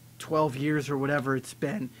in 12 years or whatever it's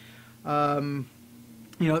been. They are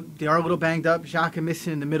a little banged up. Xhaka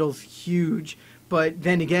missing in the middle is huge, But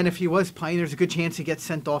then again, if he was playing, there's a good chance he gets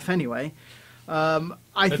sent off anyway.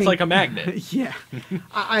 It's like a magnet. Yeah.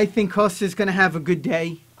 I think Costa's going to have a good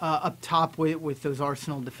day up top with those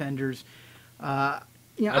Arsenal defenders. I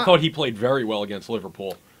thought he played very well against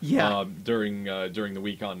Liverpool. Yeah. During the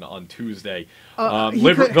week on Tuesday.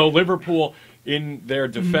 Liverpool, in their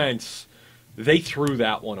defense, they threw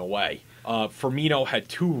that one away. Firmino had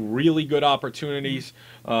 2 really good opportunities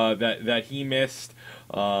that he missed.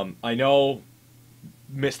 I know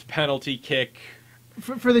missed penalty kick.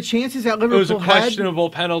 For the chances that Liverpool it was a questionable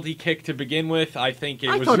penalty kick to begin with. I think it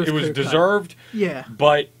was deserved. Yeah,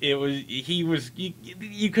 but you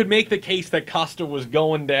could make the case that Costa was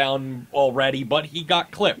going down already, but he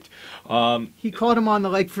got clipped. He caught him on the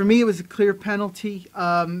leg. For me, it was a clear penalty.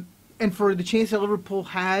 And for the chance that Liverpool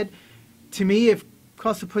had, to me, if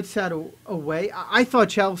Costa puts that away, I thought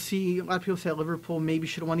Chelsea. A lot of people said Liverpool maybe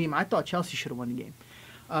should have won the game. I thought Chelsea should have won the game.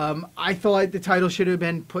 I thought the title should have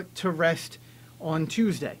been put to rest on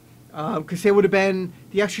Tuesday, because it would have been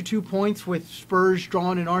the extra 2 points with Spurs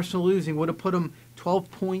drawn and Arsenal losing would have put them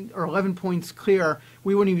 11 points clear.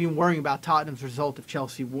 We wouldn't even be worrying about Tottenham's result if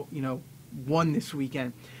Chelsea won this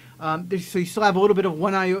weekend. So you still have a little bit of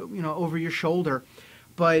one eye over your shoulder,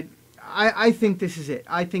 but I think this is it.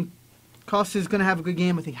 I think Costa's going to have a good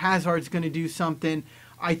game. I think Hazard's going to do something.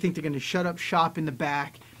 I think they're going to shut up shop in the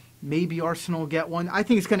back. Maybe Arsenal will get one. I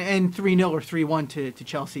think it's going to end 3-0 or 3-1 to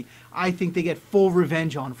Chelsea. I think they get full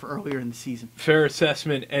revenge on for earlier in the season. Fair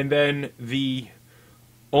assessment. And then the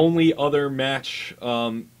only other match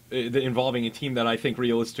involving a team that I think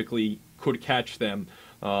realistically could catch them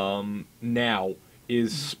now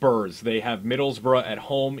is Spurs. They have Middlesbrough at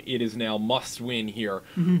home. It is now must-win here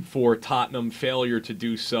for Tottenham. Failure to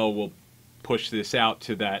do so will push this out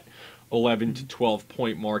to that 11 to 12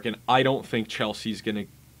 point mark, and I don't think Chelsea's going to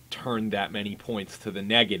turn that many points to the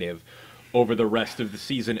negative over the rest of the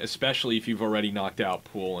season, especially if you've already knocked out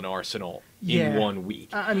Poole and Arsenal in 1 week.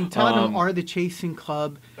 I mean, Tottenham are the chasing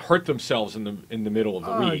club. Hurt themselves in the middle of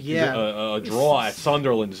the week. Yeah. A draw at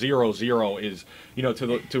Sunderland 0-0 is,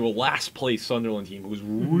 to a last place Sunderland team who's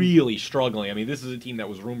really struggling. I mean, this is a team that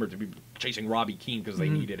was rumored to be chasing Robbie Keane because they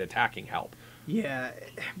needed attacking help. Yeah,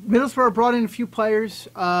 Middlesbrough brought in a few players.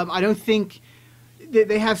 I don't think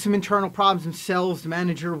they have some internal problems themselves. The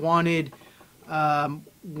manager wanted 1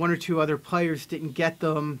 or 2 other players, didn't get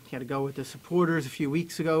them. He had to go with the supporters a few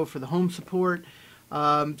weeks ago for the home support.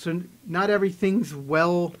 So not everything's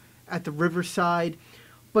well at the Riverside,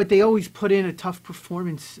 but they always put in a tough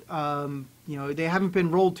performance. They haven't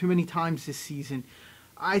been rolled too many times this season.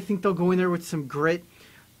 I think they'll go in there with some grit.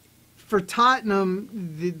 For Tottenham,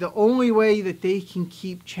 the only way that they can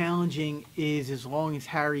keep challenging is as long as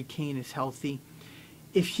Harry Kane is healthy.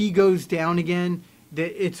 If he goes down again,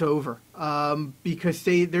 it's over, because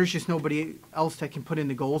there's just nobody else that can put in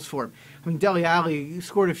the goals for him. I mean, Dele Alli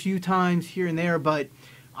scored a few times here and there, but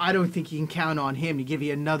I don't think you can count on him to give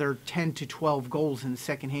you another 10 to 12 goals in the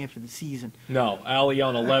second half of the season. No, Alli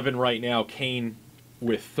on 11 right now, Kane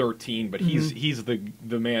with 13, but he's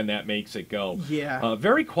the man that makes it go. Yeah.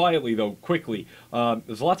 Very quietly, though, quickly,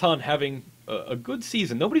 Zlatan having a good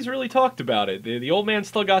season. Nobody's really talked about it. The old man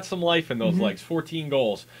still got some life in those legs. 14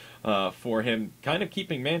 goals for him, kind of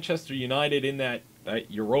keeping Manchester United in that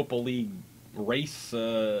Europa League race.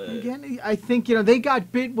 Again, I think they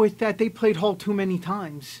got bit with that. They played Hull too many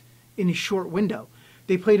times in a short window.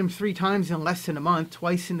 They played him 3 times in less than a month,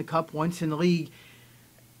 twice in the cup, once in the league.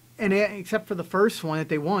 And except for the first one that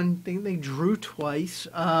they won, they drew twice.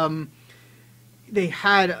 They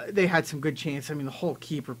had some good chance. I mean, the whole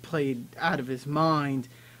keeper played out of his mind.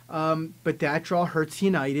 But that draw hurts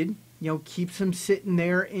United. Keeps them sitting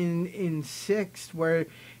there in 6th, where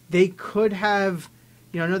they could have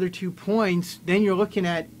another 2 points. Then you're looking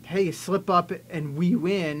at, hey, a slip up and we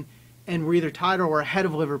win, and we're either tied or we're ahead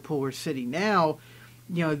of Liverpool or City. Now,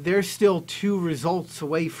 they're still 2 results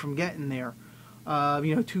away from getting there.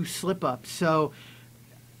 2 slip-ups. So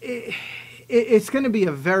it's going to be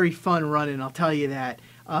a very fun run, and I'll tell you that.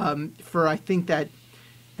 For I think that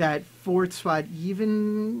 4th spot,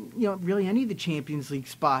 even really any of the Champions League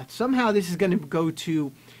spots, somehow this is going to go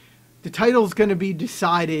to the title's going to be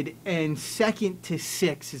decided, and 2nd to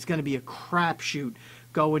 6th is going to be a crapshoot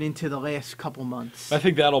going into the last couple months. I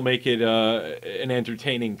think that'll make it an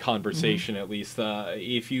entertaining conversation, at least.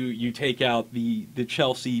 If you take out the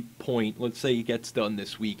Chelsea point. Let's say it gets done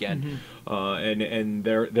this weekend, and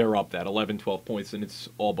they're up that 11, 12 points, and it's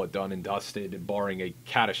all but done and dusted, barring a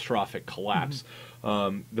catastrophic collapse.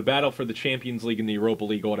 The battle for the Champions League and the Europa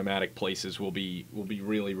League automatic places will be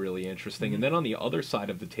really, really interesting. And then on the other side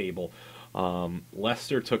of the table,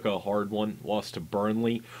 Leicester took a hard one, lost to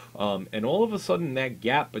Burnley, and all of a sudden that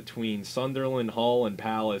gap between Sunderland, Hull, and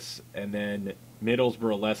Palace, and then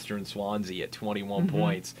Middlesbrough, Leicester, and Swansea at 21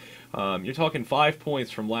 points. You're talking 5 points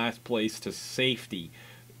from last place to safety,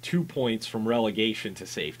 2 points from relegation to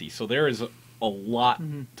safety. So there is a lot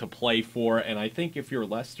to play for, and I think if you're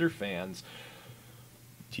Leicester fans,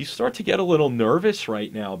 you start to get a little nervous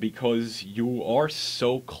right now because you are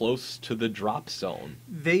so close to the drop zone.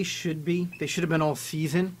 They should be. They should have been all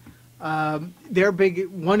season. One of their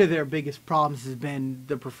biggest problems has been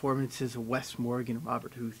the performances of Wes Morgan and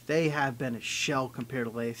Robert Huth. They have been a shell compared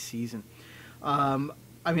to last season. I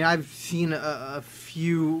mean, I've seen a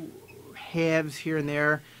few halves here and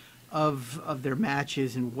there of their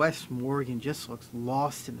matches, and Wes Morgan just looks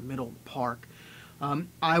lost in the middle of the park.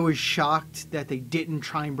 I was shocked that they didn't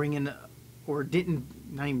try and bring in, that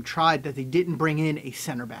they didn't bring in a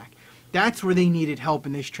center back. That's where they needed help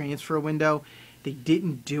in this transfer window. They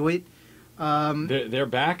didn't do it. Their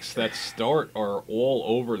backs that start are all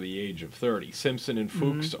over the age of 30. Simpson and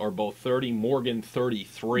Fuchs are both 30, Morgan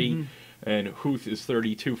 33, and Huth is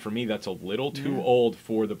 32. For me, that's a little too old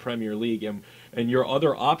for the Premier League. And your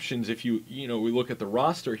other options, if we look at the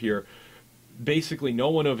roster here, basically no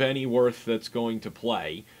one of any worth that's going to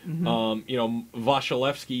play.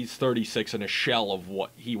 Vasilevsky's 36 and a shell of what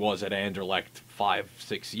he was at Anderlecht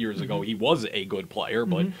 5-6 years ago. He was a good player,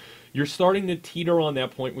 but you're starting to teeter on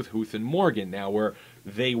that point with Huth and Morgan now, where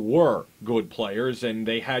they were good players and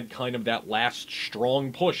they had kind of that last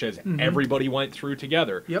strong push as everybody went through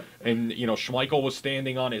together. And Schmeichel was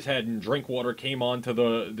standing on his head and Drinkwater came onto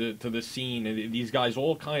the scene, and these guys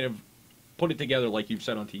all kind of put it together, like you've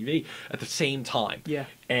said on TV, at the same time.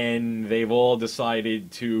 And they've all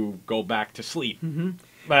decided to go back to sleep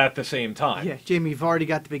at the same time. Jamie Vardy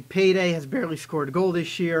got the big payday, has barely scored a goal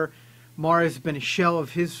this year. Mara's been a shell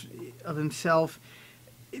of himself.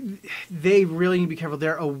 They really need to be careful.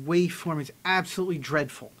 Their away form is absolutely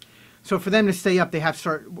dreadful. So for them to stay up, they have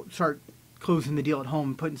to start closing the deal at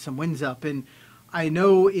home, putting some wins up. And I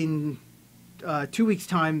know in 2 weeks'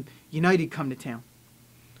 time, United come to town.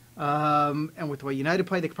 And with the way United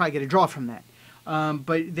play, they could probably get a draw from that.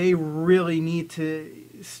 But they really need to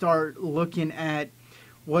start looking at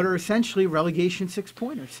what are essentially relegation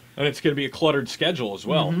 6-pointers. And it's going to be a cluttered schedule as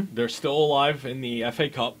well. They're still alive in the FA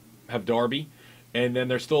Cup, have Derby, and then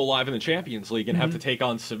they're still alive in the Champions League and have to take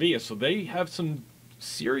on Sevilla. So they have some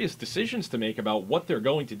serious decisions to make about what they're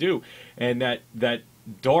going to do. And that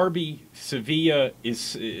Derby, Sevilla,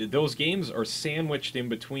 those games are sandwiched in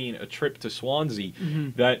between a trip to Swansea.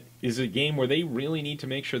 That is a game where they really need to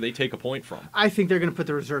make sure they take a point from. I think they're going to put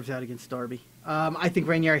the reserves out against Derby. I think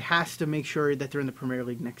Ranieri has to make sure that they're in the Premier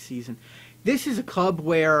League next season. This is a club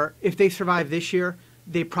where if they survive this year,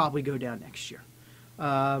 they probably go down next year.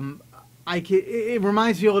 It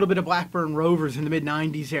reminds me a little bit of Blackburn Rovers in the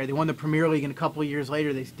mid-'90s there. They won the Premier League, and a couple of years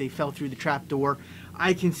later they fell through the trap door.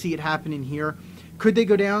 I can see it happening here. Could they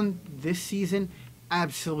go down this season?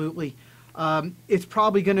 Absolutely. It's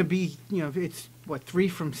probably going to be, it's 3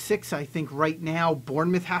 from 6, I think, right now.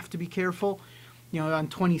 Bournemouth have to be careful, on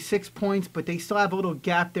 26 points, but they still have a little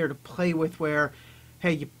gap there to play with where,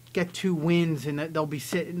 hey, you get 2 wins and they'll be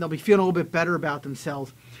feeling a little bit better about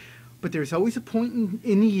themselves. But there's always a point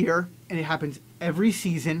in the year, and it happens every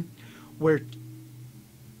season, where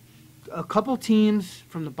a couple teams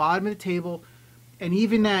from the bottom of the table, and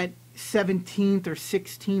even that 17th or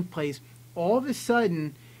 16th place, all of a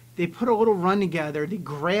sudden they put a little run together, they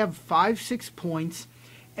grab 5-6 points,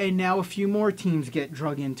 and now a few more teams get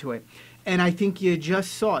drug into it. And I think you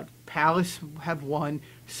just saw it. Palace have won,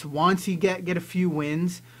 Swansea get a few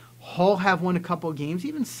wins, Hull have won a couple of games,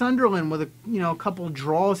 even Sunderland with a couple of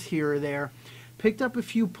draws here or there, picked up a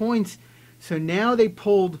few points. So now they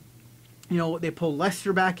pulled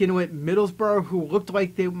Leicester back into it. Middlesbrough, who looked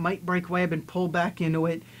like they might break away, have been pulled back into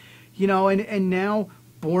it. And now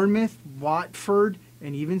Bournemouth, Watford,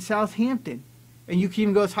 and even Southampton. And you can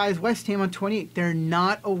even go as high as West Ham on 28. They're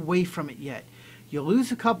not away from it yet. You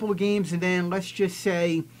lose a couple of games, and then let's just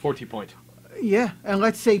say 40 points. Yeah, and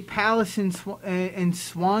let's say Palace and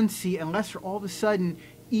Swansea and Leicester all of a sudden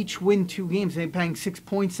each win 2 games. They're paying 6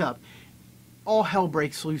 points up. All hell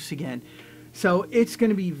breaks loose again. So it's going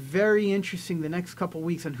to be very interesting the next couple of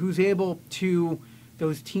weeks on who's able to,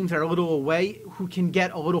 those teams that are a little away, who can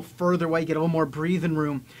get a little further away, get a little more breathing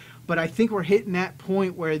room. But I think we're hitting that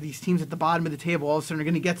point where these teams at the bottom of the table all of a sudden are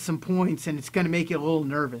going to get some points, and it's going to make you a little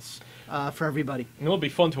nervous for everybody. It'll be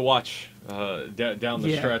fun to watch down the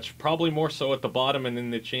Yeah. stretch. Probably more so at the bottom and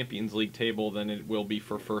in the Champions League table than it will be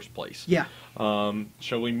for first place. Yeah.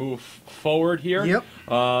 Shall we move forward here? Yep.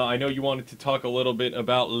 I know you wanted to talk a little bit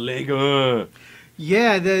about Ligue 1.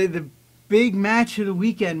 Yeah, the big match of the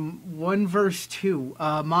weekend, 1 versus 2.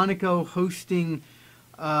 Monaco hosting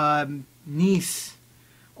Nice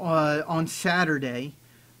on Saturday.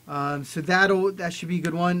 So that should be a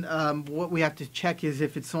good one. What we have to check is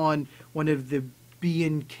if it's on one of the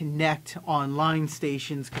beIN Connect online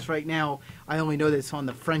stations, because right now I only know that it's on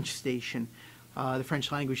the French station, the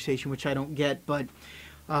French language station, which I don't get. But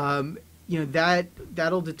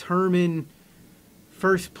that'll determine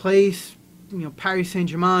first place. Paris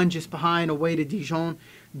Saint-Germain just behind, away to Dijon.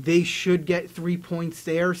 They should get 3 points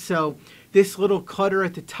there. So this little cutter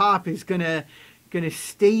at the top is gonna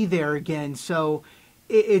stay there again. So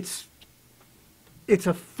it's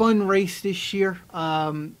a fun race this year.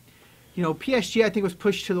 PSG I think was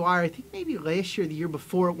pushed to the wire. I think maybe last year, the year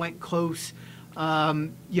before, it went close.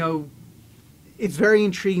 It's very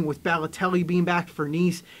intriguing with Balotelli being back for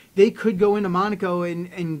Nice. They could go into Monaco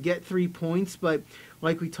and get 3 points, but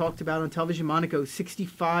like we talked about on television, Monaco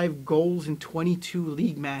 65 goals in 22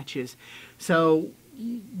 league matches. So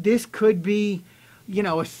this could be, a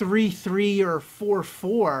 3-3 or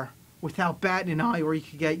 4-4 without batting an eye, or you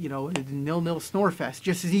could get, a 0-0 snorefest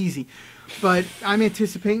just as easy. But I'm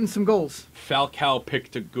anticipating some goals. Falcao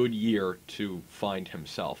picked a good year to find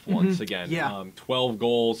himself once again. Yeah. 12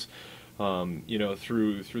 goals,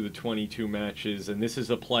 through the 22 matches. And this is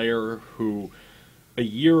a player who a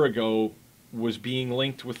year ago was being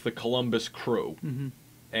linked with the Columbus Crew.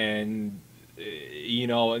 And,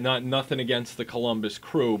 nothing against the Columbus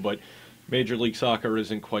Crew, but Major League Soccer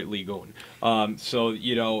isn't quite legal.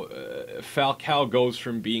 Falcao goes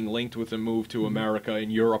from being linked with a move to America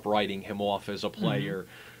and Europe writing him off as a player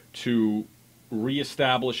to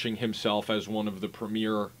reestablishing himself as one of the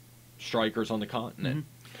premier strikers on the continent.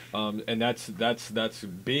 And that's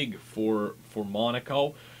big for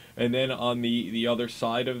Monaco. And then on the other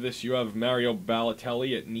side of this, you have Mario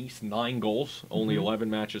Balotelli at Nice, 9 goals, only 11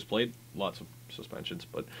 matches played, lots of suspensions,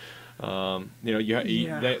 but they're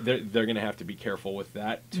going to have to be careful with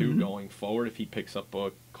that too going forward. If he picks up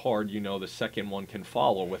a card, the second one can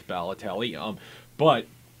follow with Balotelli. But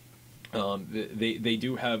they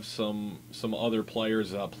do have some other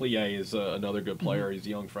players. Plie is another good player. He's a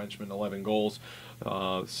young Frenchman, 11 goals.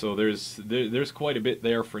 So there's quite a bit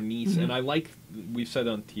there for Nice, and I like, we've said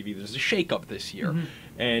on TV, there's a shakeup this year,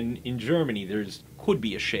 and in Germany could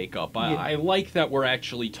be a shakeup. I like that we're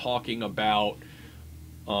actually talking about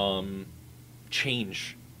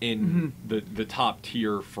change in the top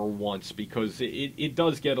tier for once, because it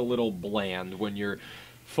does get a little bland when you're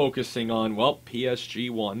focusing on, PSG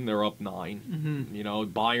won, they're up 9.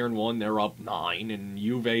 Bayern won, they're up 9, and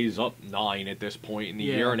Juve's up 9 at this point in the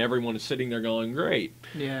year, and everyone is sitting there going, great.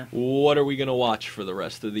 Yeah. What are we going to watch for the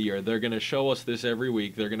rest of the year? They're going to show us this every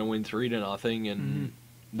week. They're going to win 3-0, and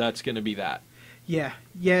that's going to be that. Yeah,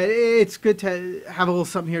 it's good to have a little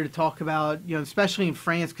something here to talk about, especially in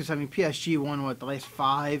France, because, PSG won, the last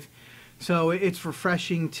 5. So it's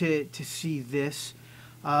refreshing to see this.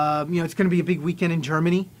 It's going to be a big weekend in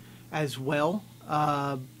Germany as well.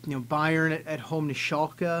 Bayern at home to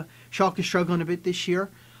Schalke. Schalke struggling a bit this year.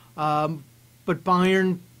 But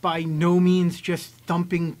Bayern by no means just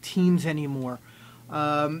thumping teams anymore.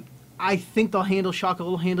 I think they'll handle Schalke a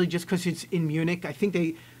little handily just because it's in Munich. I think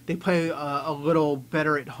they play a little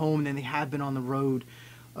better at home than they have been on the road.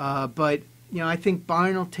 But I think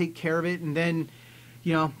Bayern will take care of it. And then,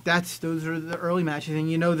 those are the early matches. And,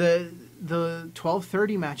 the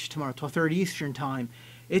 12:30 match tomorrow, 12:30 Eastern time,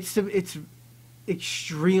 it's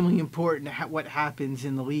extremely important what happens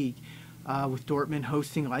in the league with Dortmund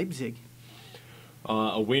hosting Leipzig.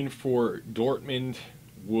 A win for Dortmund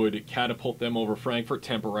would catapult them over Frankfurt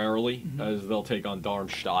temporarily, as they'll take on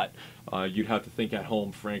Darmstadt. You'd have to think at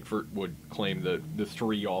home Frankfurt would claim the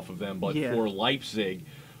 3 off of them, but for Leipzig,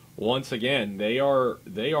 once again, they are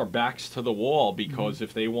backs to the wall, because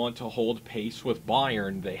if they want to hold pace with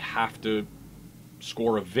Bayern, they have to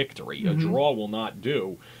score a victory. A draw will not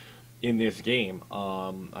do in this game.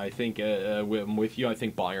 I think I'm with you. I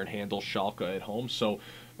think Bayern handles Schalke at home. So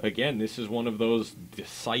again, this is one of those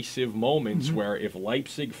decisive moments where if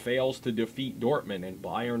Leipzig fails to defeat Dortmund and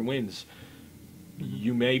Bayern wins,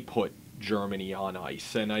 you may put Germany on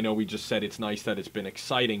ice. And I know we just said it's nice that it's been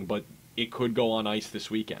exciting, but it could go on ice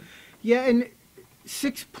this weekend. Yeah, and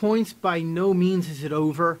 6 points by no means is it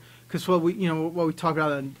over, because what we talk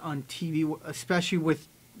about on TV, especially with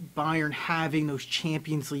Bayern having those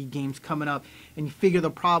Champions League games coming up, and you figure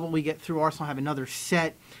they'll probably get through Arsenal, have another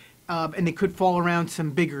set, and they could fall around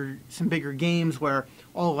some bigger games where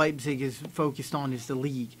all Leipzig is focused on is the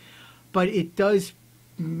league. But it does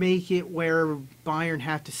make it where Bayern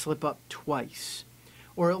have to slip up twice,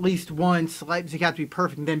 or at least once. Leipzig have to be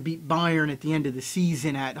perfect and then beat Bayern at the end of the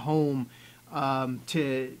season at home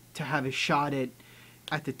to have a shot at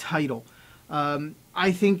the title.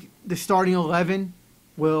 I think the starting 11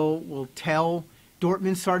 will tell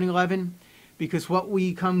Dortmund's starting 11, because what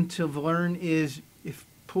we come to learn is if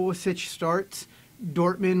Pulisic starts,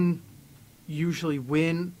 Dortmund usually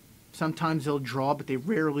win. Sometimes they'll draw, but they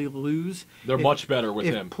rarely lose. They're much better with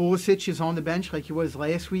him. If Pulisic is on the bench like he was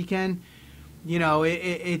last weekend,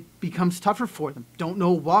 it becomes tougher for them. Don't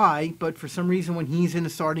know why, but for some reason when he's in the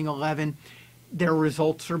starting 11, their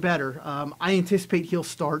results are better. I anticipate he'll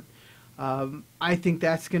start. I think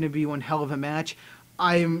that's going to be one hell of a match.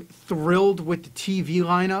 I am thrilled with the TV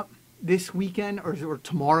lineup this weekend, or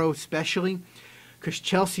tomorrow especially, because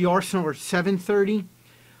Chelsea-Arsenal are 7:30.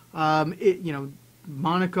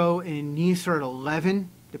 Monaco and Nice are at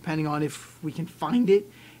 11, depending on if we can find it.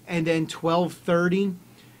 And then 12:30,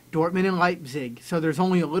 Dortmund and Leipzig. So there's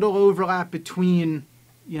only a little overlap between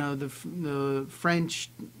the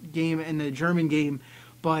French game and the German game,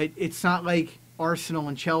 but it's not like Arsenal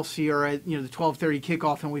and Chelsea are at the 12:30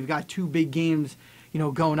 kickoff and we've got two big games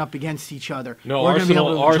going up against each other. No,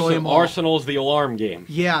 Arsenal's the alarm game.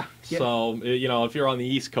 Yeah. So if you're on the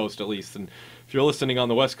East Coast at least, and if you're listening on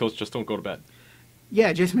the West Coast, just don't go to bed.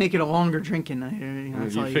 Yeah, just make it a longer drinking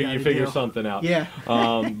night. You figure something out. Yeah.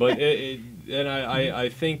 I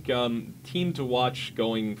think team to watch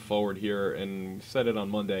going forward here, and we said it on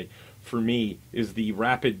Monday, for me, is the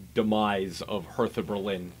rapid demise of Hertha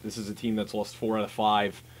Berlin. This is a team that's lost 4 out of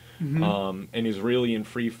 5, and is really in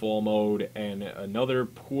free fall mode. And another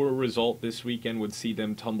poor result this weekend would see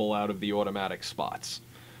them tumble out of the automatic spots.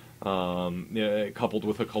 Coupled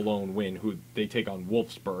with a Cologne win, who they take on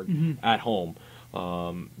Wolfsburg at home.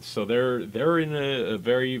 So they're in a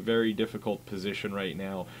very, very difficult position right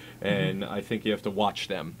now, and I think you have to watch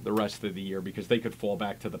them the rest of the year because they could fall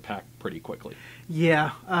back to the pack pretty quickly.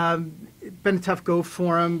 Yeah, it's been a tough go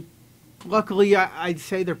for them. Luckily, I'd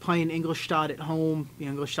say they're playing Ingolstadt at home.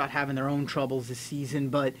 Ingolstadt having their own troubles this season,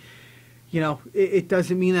 but it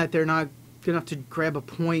doesn't mean that they're not good enough to grab a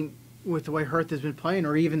point with the way Hertha's been playing,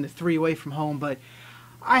 or even the 3 away from home. But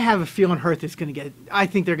I have a feeling Hertha's going to I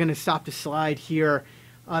think they're going to stop the slide here,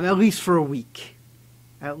 at least for a week.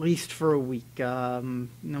 And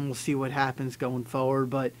we'll see what happens going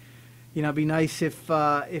forward. But, it'd be nice if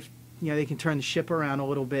they can turn the ship around a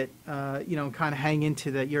little bit, and kind of hang into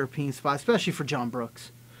the European spot, especially for John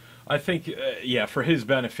Brooks. I think, for his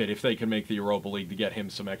benefit, if they can make the Europa League to get him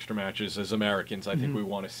some extra matches as Americans, I think we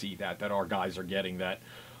want to see that our guys are getting that,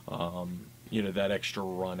 that extra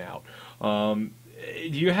run out.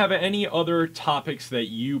 Do you have any other topics that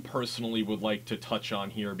you personally would like to touch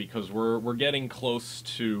on here? Because we're getting close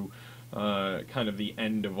to kind of the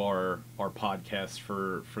end of our podcast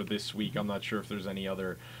for this week. I'm not sure if there's any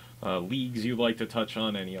other leagues you'd like to touch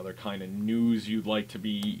on, any other kind of news you'd like to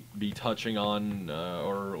be touching on,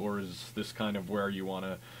 or is this kind of where you want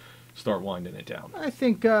to start winding it down? I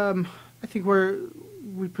think we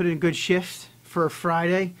put in a good shift for a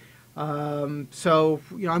Friday. So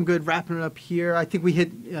I'm good wrapping it up here. I think we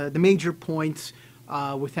hit the major points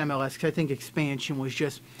with MLS, because I think expansion was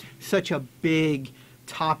just such a big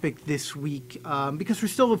topic this week, because we're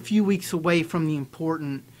still a few weeks away from the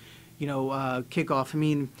important kickoff. I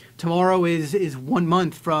mean, tomorrow is 1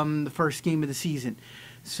 month from the first game of the season.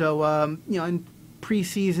 So and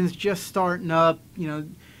preseason's just starting up.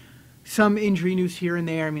 Some injury news here and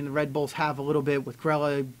there. I mean, the Red Bulls have a little bit with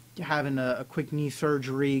Grella having a quick knee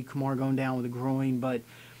surgery, Kamar going down with a groin, but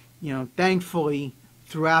thankfully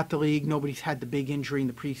throughout the league nobody's had the big injury in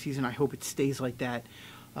the preseason. I hope it stays like that,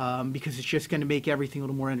 because it's just going to make everything a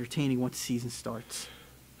little more entertaining once the season starts.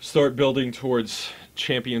 Start building towards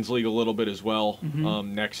Champions League a little bit as well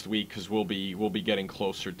next week, because we'll be getting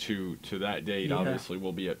closer to that date. Yeah. Obviously,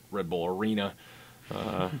 we'll be at Red Bull Arena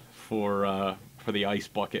for the Ice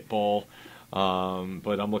Bucket Bowl.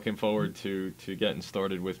 But I'm looking forward to getting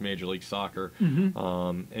started with Major League Soccer,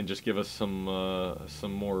 and just give us some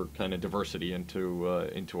more kind of diversity into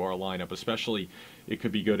our lineup. Especially, it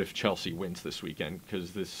could be good if Chelsea wins this weekend,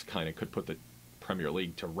 because this kind of could put the Premier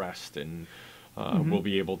League to rest, and we'll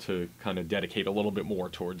be able to kind of dedicate a little bit more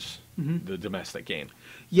towards the domestic game.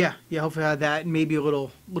 Yeah. Hopefully, have that, and maybe a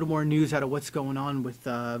little more news out of what's going on with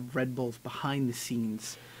Red Bulls behind the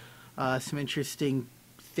scenes. Some interesting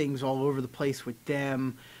things all over the place with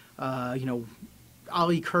them.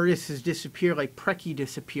 Ali Curtis has disappeared like Preki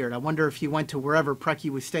disappeared. I wonder if he went to wherever Preki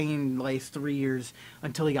was staying the last 3 years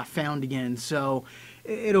until he got found again. So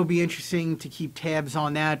it'll be interesting to keep tabs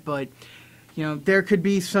on that. But, you know, there could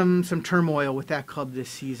be some turmoil with that club this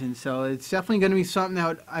season. So it's definitely going to be something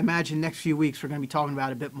that I imagine next few weeks we're going to be talking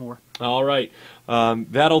about a bit more. All right.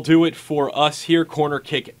 That'll do it for us here. Corner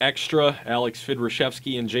Kick Extra, Alex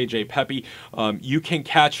Fydryszewski and JJ Pepe. You can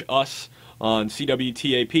catch us on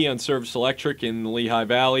CWTAP on Service Electric in the Lehigh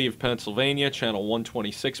Valley of Pennsylvania, channel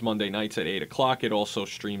 126, Monday nights at 8 o'clock. It also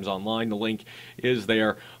streams online. The link is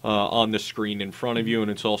there on the screen in front of you, and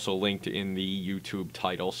it's also linked in the YouTube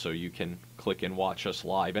title, so you can click and watch us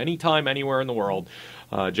live anytime, anywhere in the world.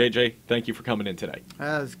 JJ, thank you for coming in today.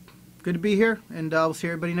 It's good to be here, and we'll see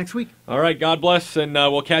everybody next week. All right, God bless, and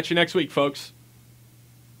we'll catch you next week, folks.